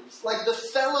times, like the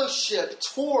fellowship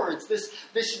towards this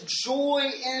joy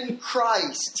in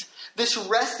Christ, this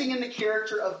resting in the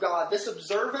character of God, this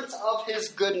observance of His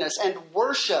goodness, and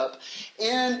worship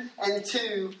in and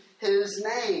to His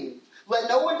name. Let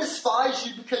no one despise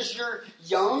you because you're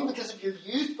young, because of your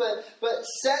youth, but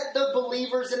set the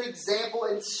believers an example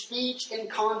in speech, in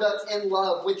conduct, in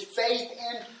love, with faith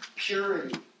and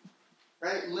purity.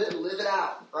 Right? Live it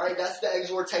out. Right? That's the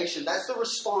exhortation. That's the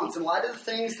response. In light of the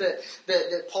things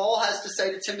that Paul has to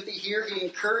say to Timothy here, he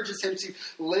encourages him to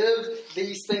live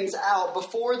these things out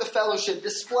before the fellowship,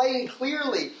 displaying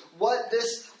clearly what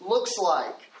this looks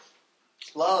like.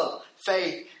 Love,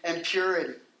 faith, and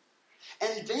purity.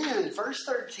 And then, verse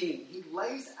 13, he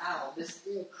lays out this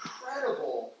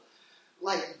incredible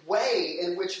way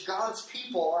in which God's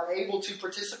people are able to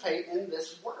participate in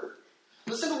this work.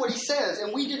 Listen to what he says,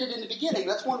 and we did it in the beginning.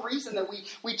 That's one reason that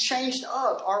we changed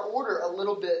up our order a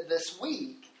little bit this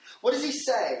week. What does he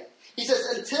say? He says,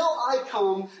 until I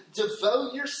come,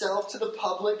 devote yourself to the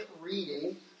public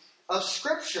reading of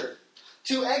Scripture,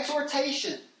 to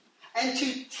exhortation, and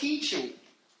to teaching.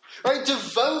 Right?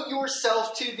 Devote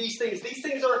yourself to these things. These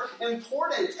things are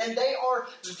important and they are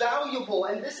valuable.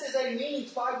 And this is a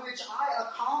means by which I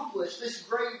accomplish this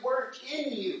great work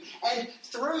in you and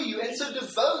through you. And so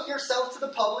devote yourself to the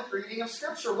public reading of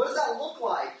Scripture. What does that look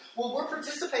like? Well, we're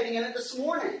participating in it this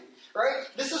morning. Right?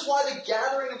 This is why the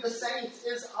gathering of the saints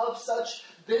is of such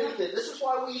benefit. This is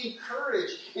why we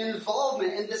encourage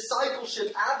involvement and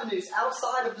discipleship avenues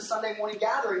outside of the Sunday morning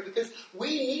gathering, because we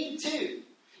need to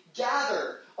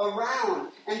gather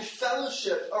around and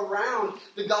fellowship around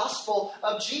the gospel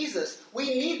of Jesus. We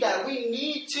need that. We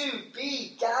need to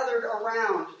be gathered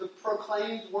around the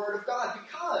proclaimed word of God,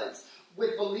 because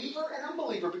with believer and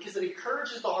unbeliever, because it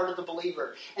encourages the heart of the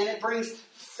believer and it brings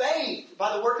faith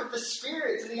by the work of the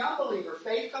Spirit to the unbeliever.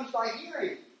 Faith comes by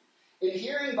hearing, and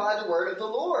hearing by the word of the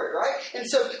Lord, right? And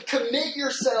so commit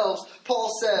yourselves,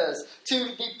 Paul says, to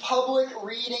the public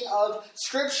reading of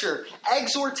Scripture.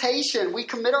 Exhortation. We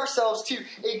commit ourselves to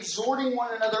exhorting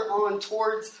one another on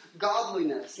towards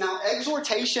godliness. Now,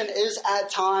 exhortation is at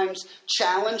times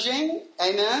challenging.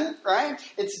 Amen? Right?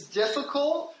 It's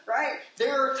difficult, right?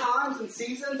 There are times and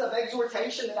seasons of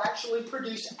exhortation that actually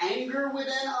produce anger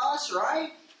within us,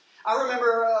 right? I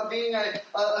remember being a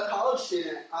college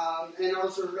student, and I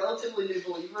was a relatively new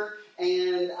believer,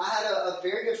 and I had a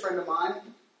very good friend of mine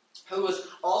who was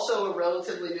also a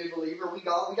relatively new believer. We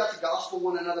got to gospel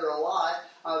one another a lot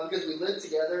because we lived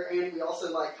together, and we also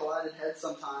collided heads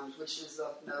sometimes, which is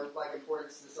of no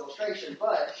importance to this illustration.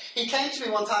 But he came to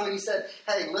me one time and he said,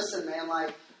 "Hey, listen, man,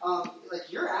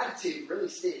 your attitude really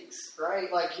stinks, right?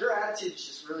 Your attitude is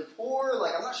just really poor.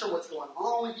 I'm not sure what's going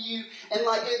on with you." And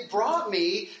it brought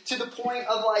me to the point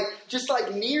of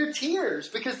near tears,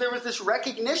 because there was this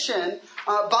recognition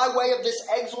by way of this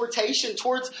exhortation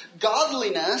towards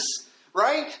godliness,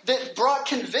 right? That brought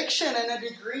conviction and a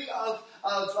degree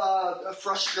of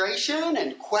frustration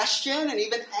and question and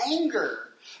even anger.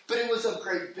 But it was of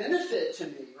great benefit to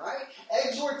me, right?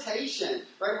 Exhortation,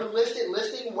 right? We're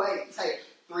lifting weights. Hey,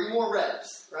 3 more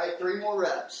reps, right? 3 more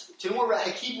reps. 2 more reps.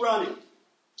 Hey, keep running.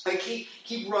 Hey,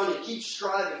 keep running. Keep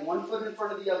striving. 1 foot in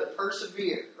front of the other.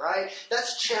 Persevere, right?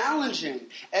 That's challenging.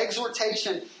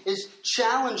 Exhortation is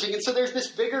challenging. And so there's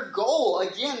this bigger goal,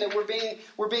 again, that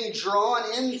we're being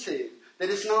drawn into. That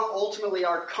it's not ultimately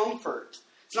our comfort.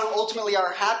 It's not ultimately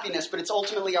our happiness, but it's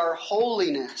ultimately our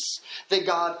holiness that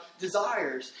God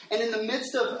desires. And in the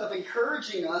midst of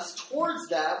encouraging us towards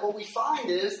that, what we find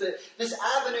is that this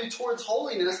avenue towards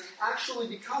holiness actually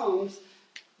becomes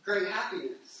great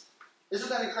happiness. Isn't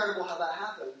that incredible how that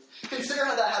happens? Consider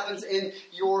how that happens in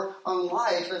your own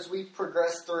life as we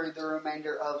progress through the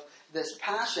remainder of this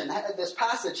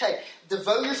passage. Hey,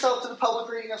 devote yourself to the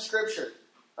public reading of Scripture.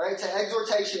 Right, to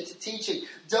exhortation, to teaching.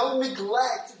 Don't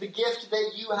neglect the gift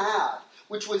that you have,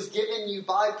 which was given you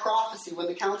by prophecy when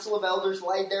the council of elders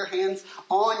laid their hands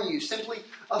on you. Simply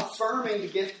affirming the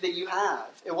gift that you have.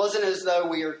 It wasn't as though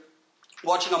we are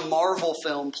watching a Marvel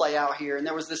film play out here and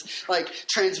there was this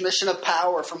transmission of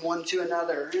power from one to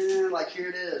another. Here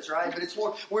it is, right? But it's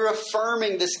more, we're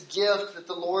affirming this gift that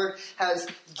the Lord has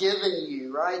given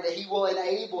you, right? That He will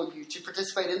enable you to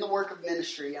participate in the work of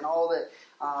ministry and all that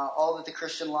the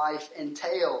Christian life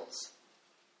entails.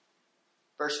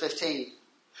 Verse 15.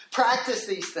 Practice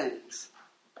these things.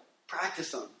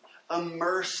 Practice them.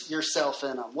 Immerse yourself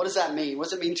in them. What does that mean? What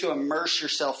does it mean to immerse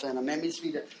yourself in them? It means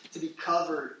to be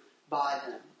covered by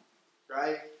them.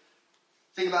 Right?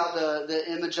 Think about the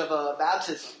image of a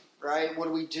baptism. Right?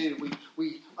 What do?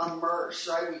 We immerse,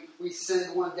 right? We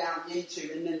send one down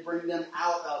into and then bring them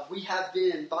out of. We have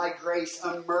been, by grace,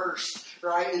 immersed,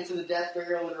 right, into the death,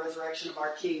 burial, and resurrection of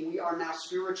our King. We are now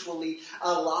spiritually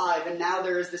alive. And now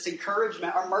there is this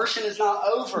encouragement. Immersion is not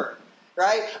over.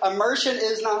 Right? Immersion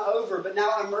is not over, but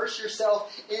now immerse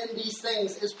yourself in these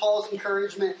things is Paul's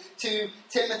encouragement to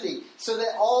Timothy, so that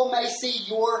all may see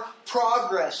your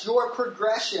progress, your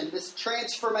progression, this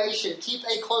transformation. Keep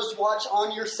a close watch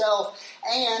on yourself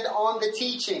and on the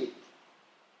teaching.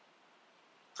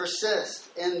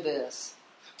 Persist in this.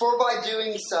 For by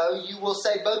doing so, you will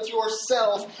save both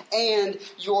yourself and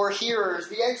your hearers.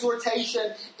 The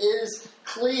exhortation is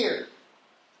clear.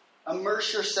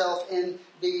 Immerse yourself in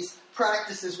these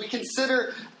practices. We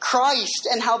consider Christ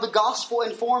and how the gospel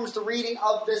informs the reading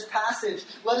of this passage.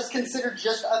 Let us consider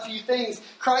just a few things.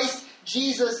 Christ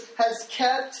Jesus has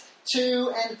kept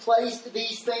to and placed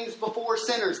these things before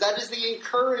sinners. That is the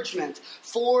encouragement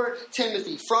for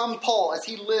Timothy from Paul as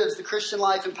he lives the Christian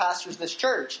life and pastors this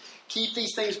church. Keep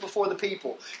these things before the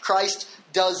people. Christ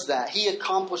does that. He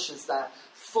accomplishes that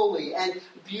fully and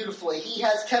beautifully. He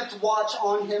has kept watch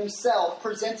on himself,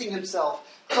 presenting himself,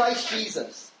 Christ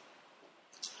Jesus,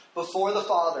 before the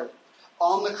Father,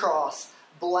 on the cross,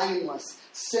 blameless,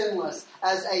 sinless,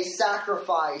 as a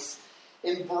sacrifice,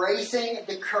 embracing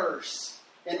the curse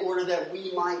in order that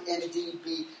we might indeed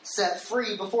be set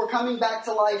free before coming back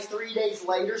to life 3 days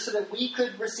later so that we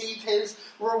could receive His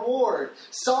reward.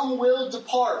 Some will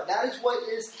depart. That is what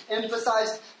is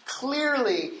emphasized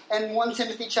clearly in 1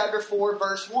 Timothy chapter 4,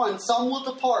 verse 1. Some will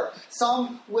depart.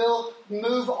 Some will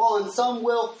move on. Some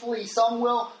will flee. Some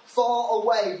will fall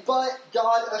away. But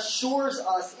God assures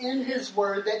us in His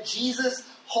Word that Jesus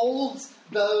holds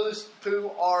those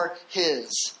who are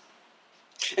His.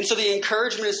 And so the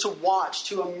encouragement is to watch,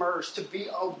 to immerse, to be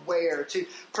aware, to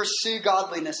pursue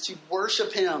godliness, to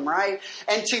worship Him, right?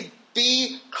 And to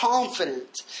be confident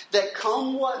that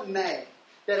come what may,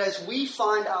 that as we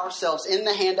find ourselves in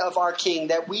the hand of our King,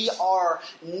 that we are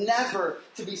never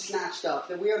to be snatched up,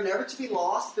 that we are never to be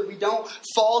lost, that we don't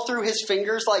fall through His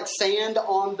fingers like sand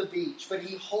on the beach, but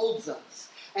He holds us.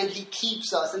 And He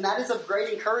keeps us. And that is of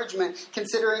great encouragement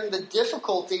considering the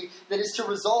difficulty that is to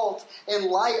result in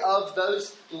light of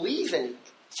those leaving,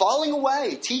 falling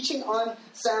away, teaching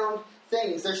unsound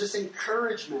things. There's this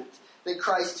encouragement that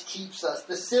Christ keeps us.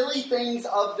 The silly things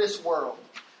of this world.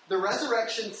 The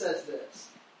resurrection says this.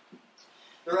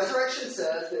 The resurrection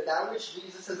says that which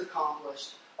Jesus has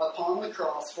accomplished upon the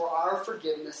cross for our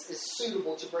forgiveness is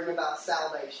suitable to bring about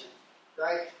salvation.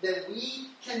 Right? That we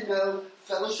can know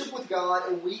fellowship with God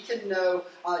and we can know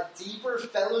deeper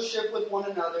fellowship with one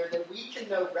another, that we can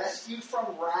know rescue from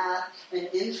wrath and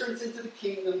entrance into the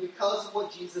kingdom because of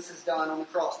what Jesus has done on the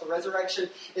cross. The resurrection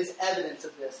is evidence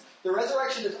of this. The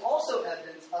resurrection is also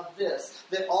evidence of this,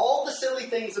 that all the silly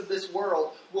things of this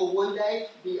world will one day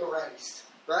be erased.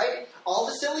 Right? All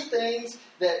the silly things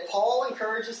that Paul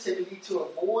encourages Timothy to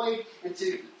avoid and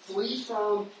to flee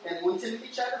from in 1 Timothy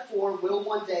chapter 4 will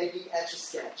one day be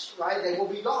etch-a-sketched. Right? They will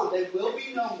be gone. They will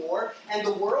be no more. And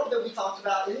the world that we talked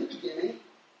about in the beginning,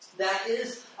 that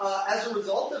is, as a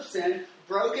result of sin,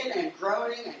 broken and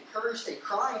groaning and cursed and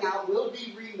crying out, will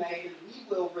be remade, and we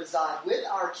will reside with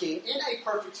our King in a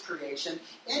perfect creation,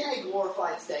 in a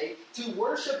glorified state, to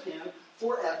worship Him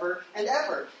forever and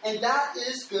ever. And that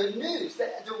is good news.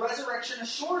 That the resurrection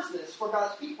assures this for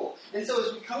God's people. And so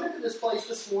as we come into this place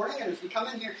this morning, and as we come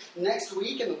in here next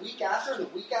week, and the week after, and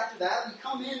the week after that, we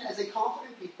come in as a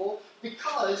confident people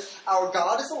because our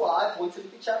God is alive, 1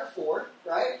 Timothy chapter 4,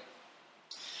 right?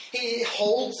 He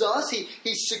holds us,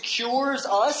 He secures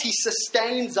us, He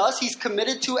sustains us, He's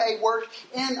committed to a work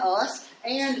in us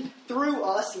and through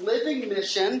us, living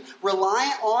mission,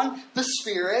 reliant on the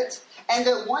Spirit, and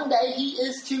that one day He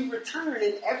is to return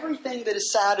and everything that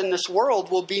is sad in this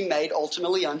world will be made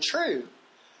ultimately untrue.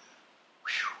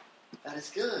 Whew, that is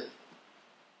good.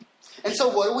 And so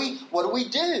what do we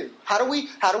do? How do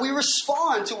we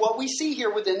respond to what we see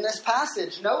here within this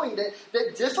passage, knowing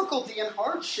that difficulty and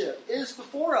hardship is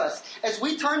before us? As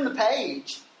we turn the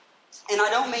page, and I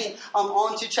don't mean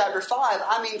on to chapter 5,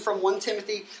 I mean from 1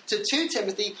 Timothy to 2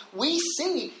 Timothy, we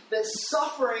see that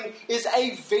suffering is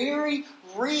a very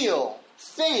real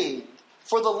thing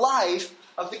for the life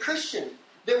of the Christian.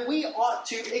 That we ought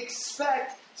to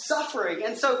expect suffering.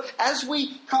 And so as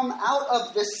we come out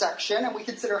of this section and we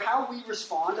consider how we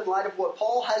respond in light of what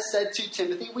Paul has said to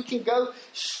Timothy, we can go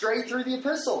straight through the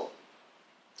epistle.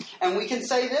 And we can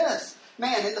say this,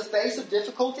 man, in the face of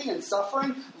difficulty and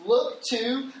suffering, look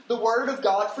to the Word of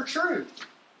God for truth.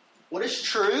 What is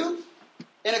true?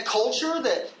 In a culture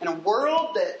in a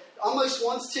world that almost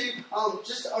wants to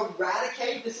just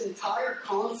eradicate this entire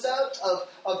concept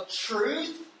of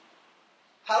truth,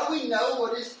 how do we know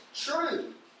what is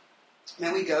true?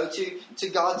 And we go to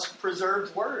God's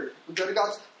preserved Word. We go to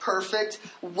God's perfect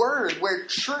Word where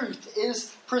truth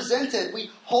is presented. We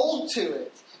hold to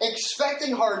it,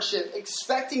 expecting hardship,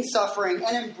 expecting suffering,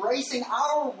 and embracing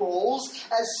our roles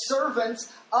as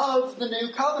servants of the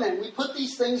new covenant. We put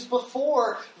these things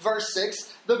before verse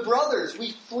 6. The brothers,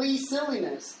 we flee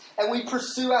silliness and we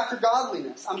pursue after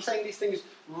godliness. I'm saying these things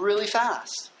really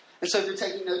fast. And so if you're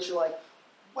taking notes, you're like,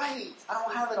 wait, I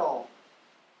don't have it all.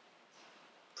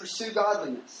 Pursue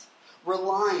godliness,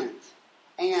 reliant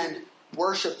and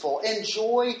worshipful.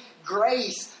 Enjoy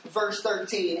grace, verse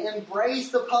 13. Embrace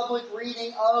the public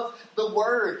reading of the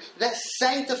Word that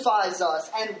sanctifies us.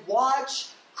 And watch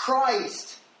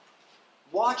Christ.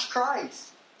 Watch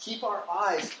Christ. Keep our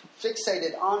eyes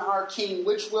fixated on our King,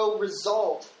 which will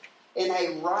result in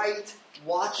a right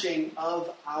watching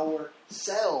of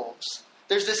ourselves.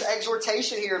 There's this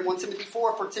exhortation here in 1 Timothy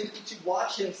 4 for Timothy to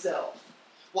watch himself.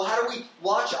 Well, how do we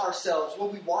watch ourselves? Well,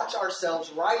 we watch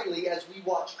ourselves rightly as we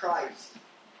watch Christ.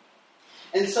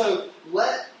 And so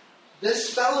let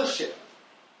this fellowship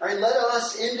Right? Let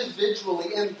us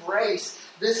individually embrace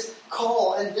this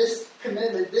call and this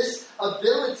commitment, this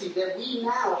ability that we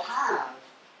now have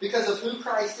because of who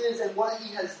Christ is and what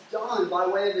He has done by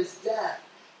way of His death,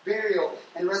 burial,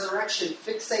 and resurrection.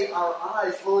 Fixate our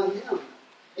eyes on Him,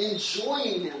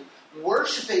 enjoying Him,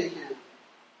 worshiping Him,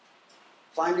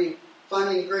 finding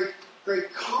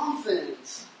great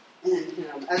confidence in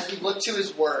Him as we look to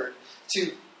His Word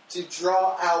to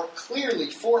draw out clearly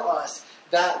for us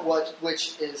that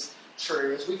which is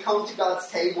true. As we come to God's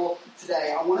table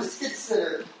today, I want us to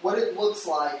consider what it looks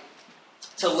like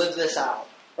to live this out.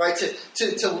 Right?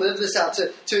 To live this out,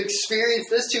 to experience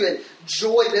this, to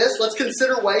enjoy this. Let's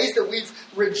consider ways that we've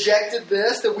rejected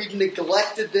this, that we've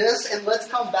neglected this, and let's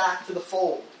come back to the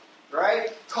fold. Right?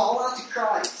 Call out to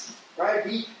Christ. Right?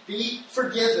 Be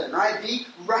forgiven. Right? Be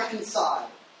reconciled.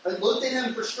 And look to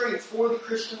Him for strength for the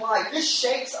Christian life. This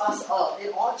shakes us up.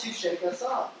 It ought to shake us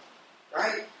up.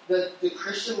 Right? The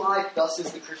Christian life, thus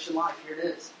is the Christian life. Here it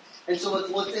is. And so let's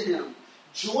look to Him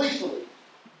joyfully,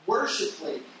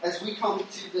 worshipfully, as we come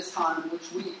to this time in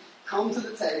which we come to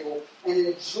the table and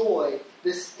enjoy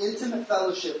this intimate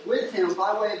fellowship with Him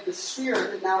by way of the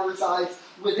Spirit that now resides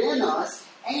within us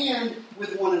and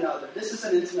with one another. This is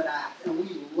an intimate act, and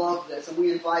we love this, and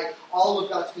we invite all of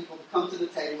God's people to come to the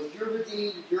table. If you're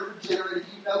redeemed, if you're regenerated,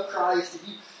 if you know Christ, if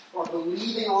you are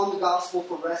believing on the gospel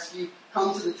for rescue,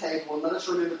 come to the table and let us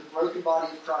remember the broken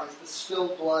body of Christ, the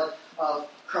spilled blood of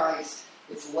Christ.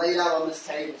 It's laid out on this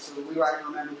table so that we might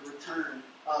remember the return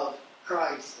of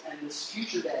Christ and this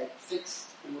future day fixed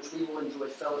in which we will enjoy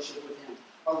fellowship with Him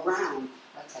around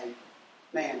a table.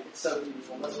 Man, it's so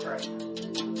beautiful. Let's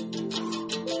pray.